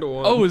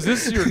 1-to-1. Oh, is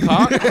this your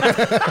cock?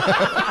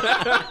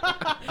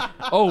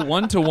 Oh,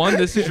 1-to-1,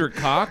 this is your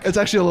cock? It's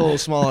actually a little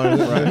smaller.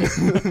 Right.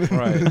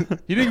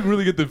 You didn't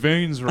really get the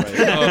veins right.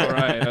 Oh,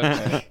 right.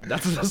 Okay.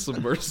 That's a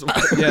submersible.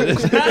 Yeah,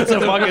 That's a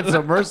fucking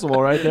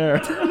submersible right there.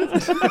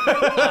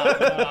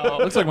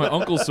 Looks like my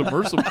uncle's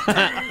submersible.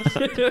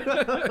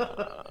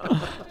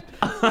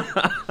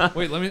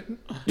 Wait, let me.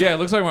 Yeah, it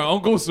looks like my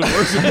uncle's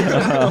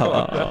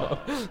submersible.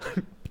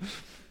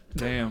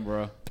 Damn,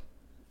 bro.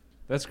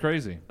 That's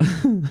crazy.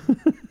 Can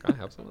I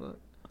have some of that?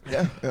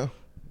 Yeah, yeah.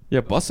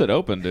 Yeah, bust it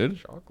open, dude.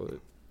 Chocolate.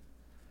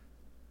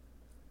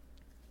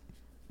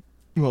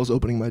 I was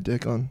opening my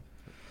dick on.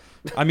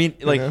 I mean,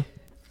 like.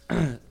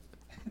 Yeah.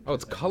 Oh,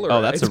 it's color.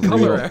 Oh, that's it's a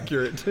color real-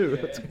 accurate too.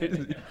 That's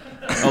crazy.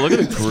 Oh, look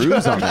at the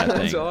grooves on that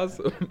That's thing.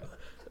 awesome.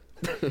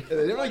 Yeah, they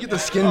didn't really get the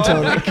skin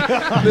tone. They didn't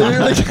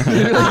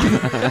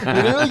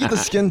really get the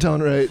skin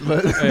tone right,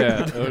 but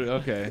Yeah.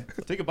 Okay.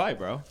 Take a bite,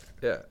 bro.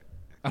 Yeah.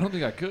 I don't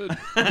think I could.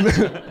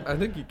 I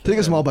think you can. take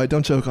a small bite.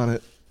 Don't choke on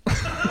it.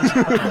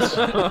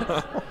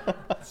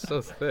 It's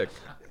so thick.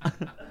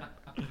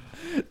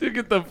 Dude,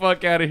 get the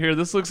fuck out of here.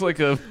 This looks like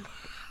a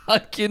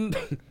fucking.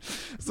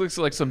 This looks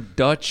like some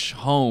Dutch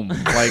home.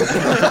 Like, It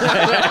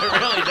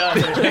really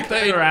does. like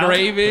the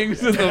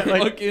engravings and the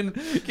fucking.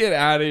 Get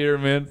out of here,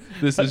 man.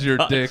 This is your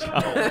dick.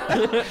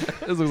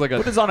 This looks like a.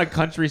 Put this on a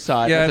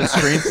countryside Yeah, with a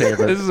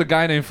screensaver. This is a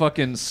guy named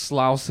fucking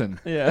Slauson.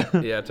 Yeah.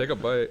 Yeah, take a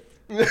bite.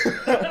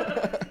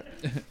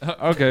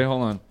 Okay,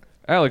 hold on.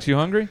 Alex, you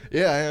hungry?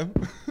 Yeah, I am.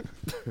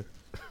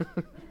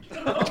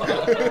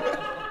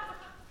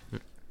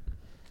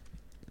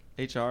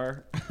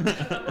 HR.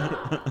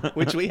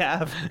 Which we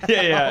have.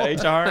 Yeah,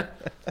 HR.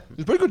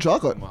 It's pretty good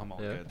chocolate. I'm all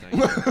Yeah. good, thank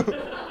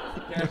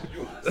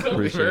you.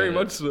 Appreciate Very it.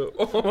 much so.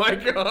 Oh my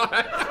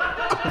god.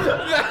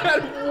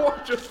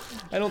 That just.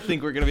 I don't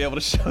think we're gonna be able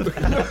to show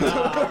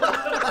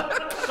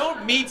that.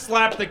 Don't meat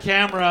slap the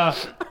camera.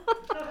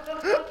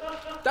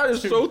 That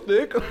is so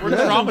thick. We're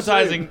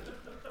traumatizing.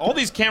 All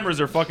these cameras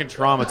are fucking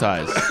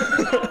traumatized.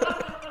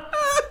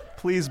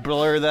 Please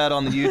blur that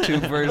on the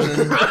YouTube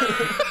version.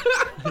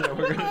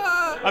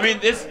 I mean,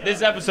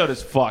 this episode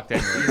is fucked.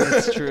 Anyway.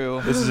 That's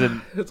true. This is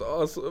an It's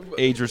awesome.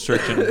 age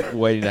restriction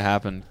waiting to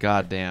happen.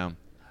 God damn.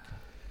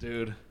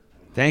 Dude.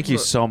 Thank you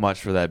so much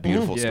for that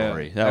beautiful Yeah.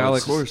 story. That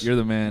Alex, was you're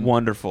the man.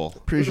 wonderful.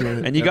 Appreciate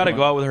it. And you got to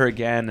go out with her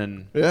again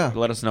and Yeah.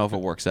 let us know if it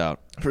works out.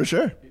 For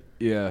sure.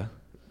 Yeah.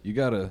 You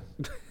gotta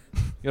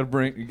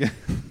bring.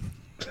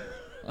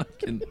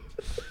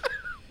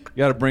 You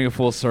gotta bring it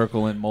full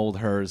circle and mold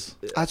hers.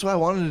 That's what I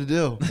wanted to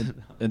do.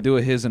 And do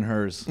a his and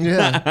hers.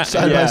 Yeah,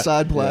 side by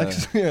side Yeah.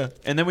 plex. Yeah.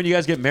 And then when you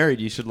guys get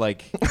married, you should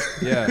like,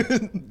 Yeah.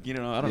 you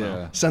know, I don't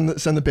know. Send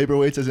the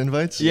paperweights as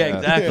invites. Yeah,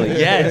 exactly.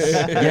 Yes,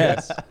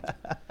 yes.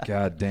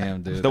 God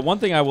damn, dude. The one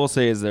thing I will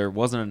say is there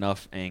wasn't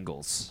enough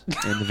angles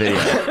in the video.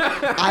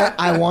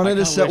 I wanted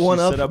to set one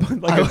up.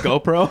 Like a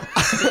GoPro.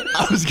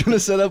 I was gonna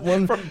set up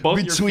one both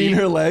your between feet.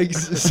 her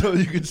legs so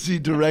you could see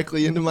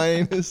directly into my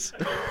anus.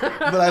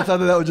 But I thought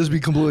that would just be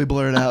completely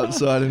blurred out,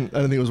 so I didn't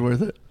think it was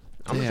worth it.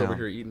 I'm just over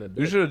here eating a dick.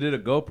 You should have did a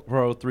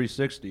GoPro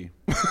 360.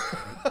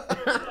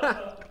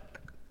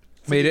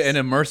 Made it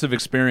an immersive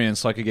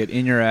experience so I could get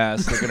in your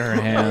ass, look at her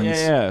hands.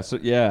 Yeah. So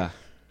yeah.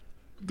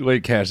 The way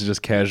Cash is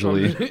just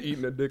casually. I'm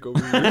eating a dick over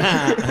here.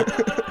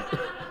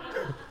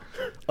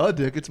 Oh,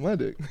 dick, it's my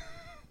dick.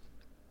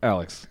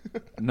 Alex,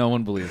 no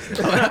one believes it.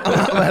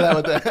 I'm right out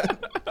with that.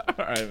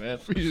 All right, man.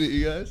 Appreciate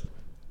you guys.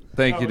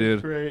 Thank you,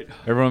 dude. Great.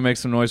 Everyone make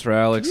some noise for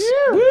Alex.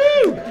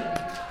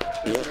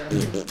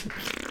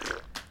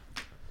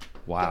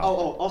 Wow.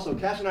 Oh, also,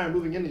 Cash and I are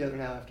moving in together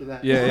now after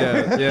that.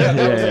 Yeah.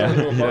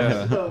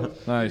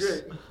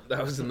 Nice.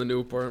 That was in the new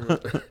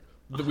apartment.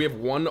 We have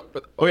one.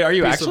 Wait, are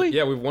you piece actually? Of,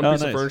 yeah, we have one Oh,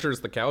 piece nice. of furniture. It's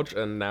the couch,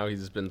 and now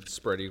he's been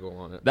spread eagle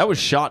on it. That was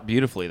shot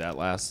beautifully. That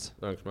last.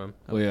 Thanks, man.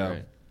 Well, yeah.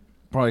 Great.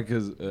 Probably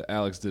because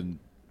Alex didn't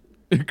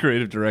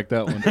creative direct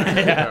that one.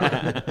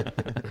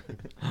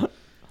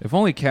 If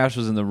only Cash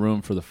was in the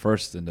room for the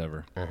first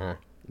endeavor. Uh-huh.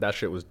 That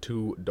shit was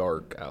too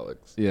dark,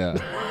 Alex. Yeah.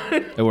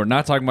 And we're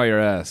not talking about your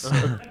ass.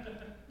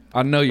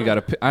 I know you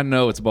got to. I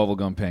know it's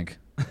bubblegum pink.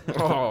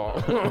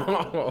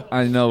 Oh.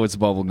 I know it's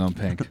bubblegum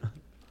pink.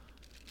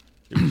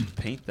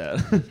 Paint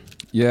that.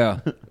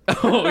 Yeah.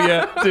 Oh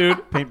yeah,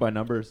 dude. Paint by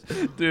numbers.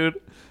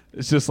 Dude.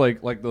 It's just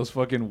like those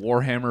fucking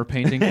Warhammer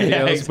painting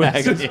Yeah, videos. But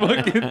it's just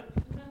exactly. fucking.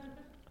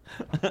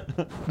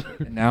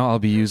 And now I'll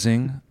be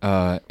using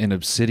an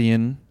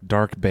obsidian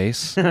dark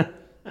base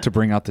to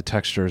bring out the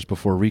textures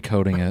before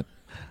recoating it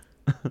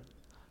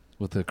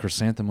with a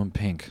chrysanthemum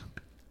pink.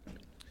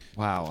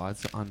 Wow,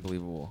 that's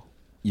unbelievable.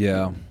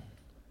 Yeah.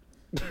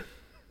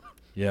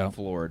 Yeah.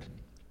 Floored.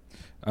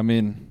 I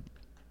mean,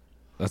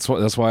 that's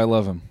why I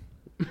love him.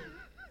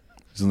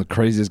 He's one of the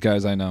craziest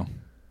guys I know.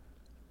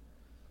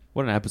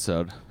 What an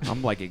episode.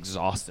 I'm like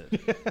exhausted.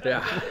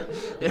 Yeah.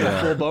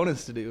 Yeah. Full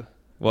bonus to do.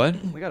 What?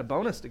 We got a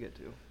bonus to get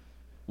to.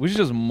 We should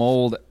just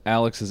mold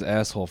Alex's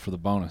asshole for the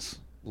bonus.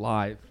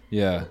 Live.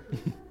 Yeah.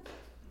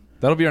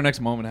 That'll be our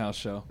next Moment House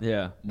show.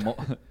 Yeah.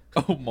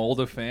 Oh, mold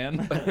a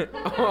fan?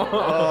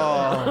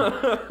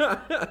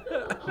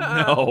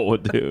 No,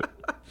 dude.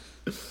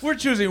 We're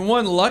choosing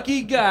one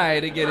lucky guy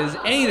to get his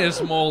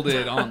anus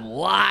molded on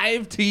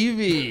live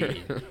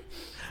TV.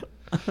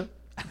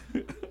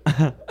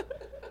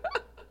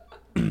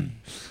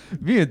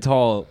 Being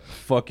tall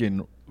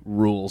fucking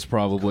rules,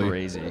 probably.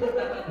 Crazy.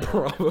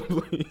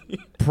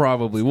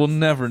 Probably. We'll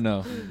never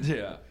know.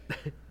 Yeah.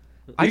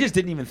 I just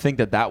didn't even think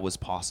that was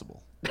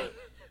possible.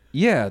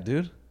 Yeah,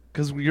 dude.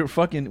 Because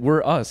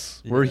we're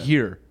us. We're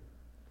here.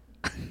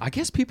 I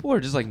guess people are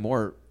just like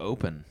more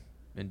open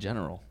in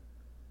general.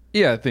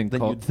 Yeah, I think.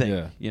 Than you'd think,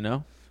 yeah. you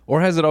know?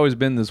 Or has it always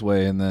been this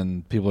way and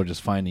then people are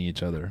just finding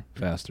each other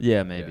faster?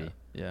 Yeah, maybe.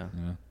 Yeah.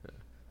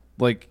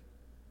 Like,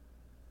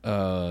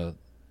 you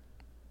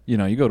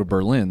know, you go to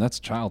Berlin, that's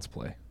child's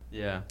play.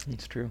 Yeah.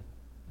 It's true.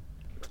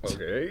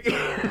 Okay.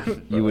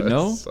 You would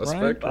know,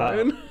 Suspect,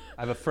 Ryan? Ryan?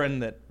 I have a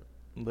friend that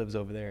lives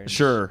over there. and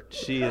Sure.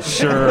 She is.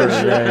 Sure.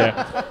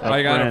 Yeah.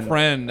 I got a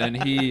friend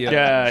and he.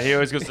 Yeah, he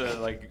always goes to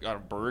like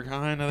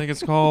Berghain, I think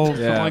it's called,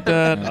 something like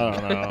that. I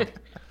don't know.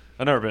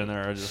 I've never been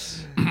there. I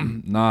just.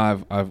 Nah,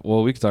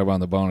 well, we could talk about it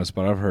in the bonus,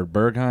 but I've heard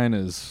Berghain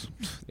is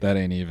that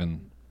ain't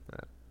even.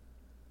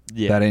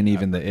 Yeah, that ain't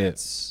even the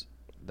it.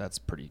 That's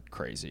pretty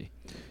crazy.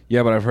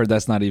 Yeah, but I've heard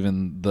that's not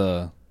even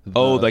the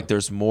oh, like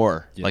there's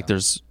more. Yeah. Like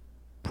there's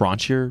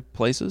raunchier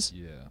places.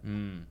 Yeah.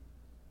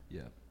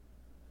 Yeah.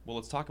 Well,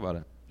 let's talk about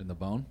it. In the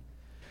bone.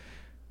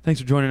 Thanks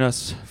for joining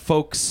us,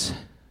 folks.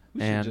 We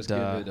should and just give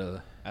it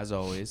a... as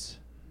always.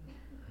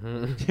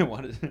 You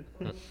wanted.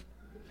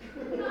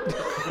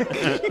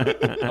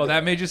 Oh,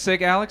 that made you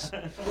sick, Alex?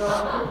 I'm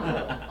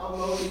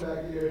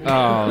back here.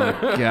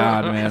 Oh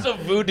God, man! It's a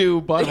voodoo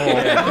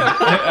butthole.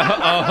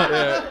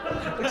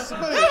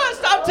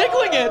 Stop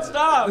tickling it!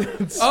 Stop!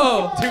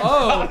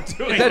 Stop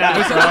doing that that,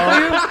 was bro. that for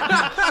you?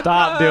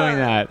 Stop doing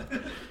that.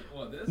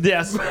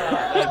 Yes.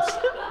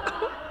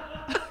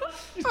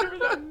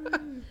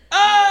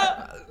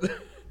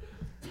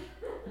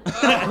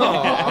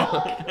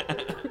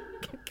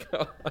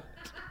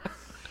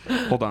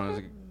 Hold on, there's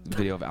a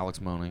video of Alex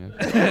moaning.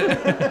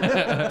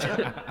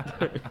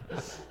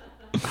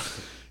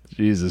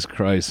 Jesus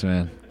Christ,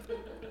 man!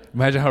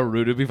 Imagine how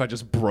rude it'd be if I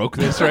just broke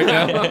this right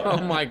now.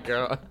 Oh my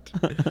god.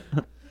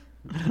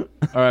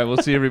 All right, we'll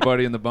see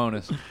everybody in the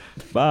bonus.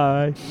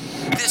 Bye.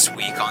 This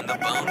week on the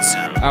Bone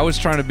Zone. I was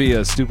trying to be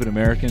a stupid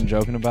American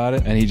joking about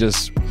it, and he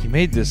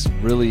made this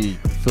really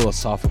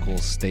philosophical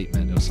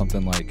statement. It was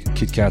something like,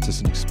 Kit Kat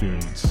is an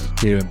experience.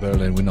 Here in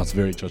Berlin, we're not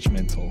very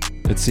judgmental.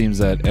 It seems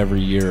that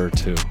every year or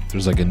two,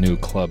 there's like a new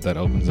club that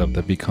opens up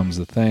that becomes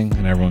the thing,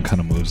 and everyone kind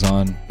of moves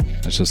on.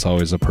 It's just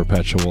always a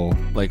perpetual...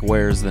 Like,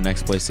 where's the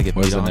next place to get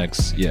Where's peed the on?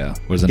 next... Yeah.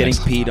 Where's the Getting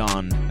next... peed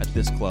on at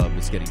this club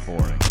is getting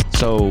boring.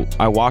 So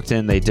I walked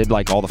in, they did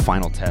like all the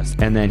final tests,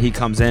 and then he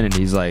comes in and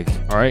he's like,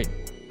 all right,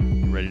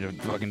 you ready to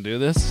fucking do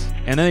this?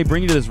 And then they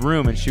bring you to this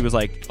room, and she was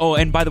like, oh,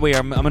 and by the way,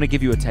 I'm going to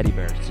give you a teddy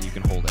bear so you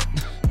can hold it.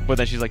 But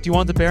then she's like, do you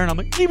want the bear? And I'm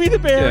like, give me the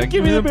bear. Yeah,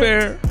 give me the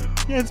bear.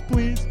 Yes,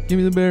 please. Give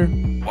me the bear.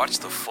 Watch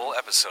the full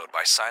episode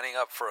by signing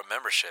up for a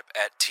membership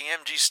at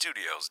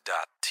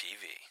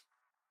tmgstudios.tv.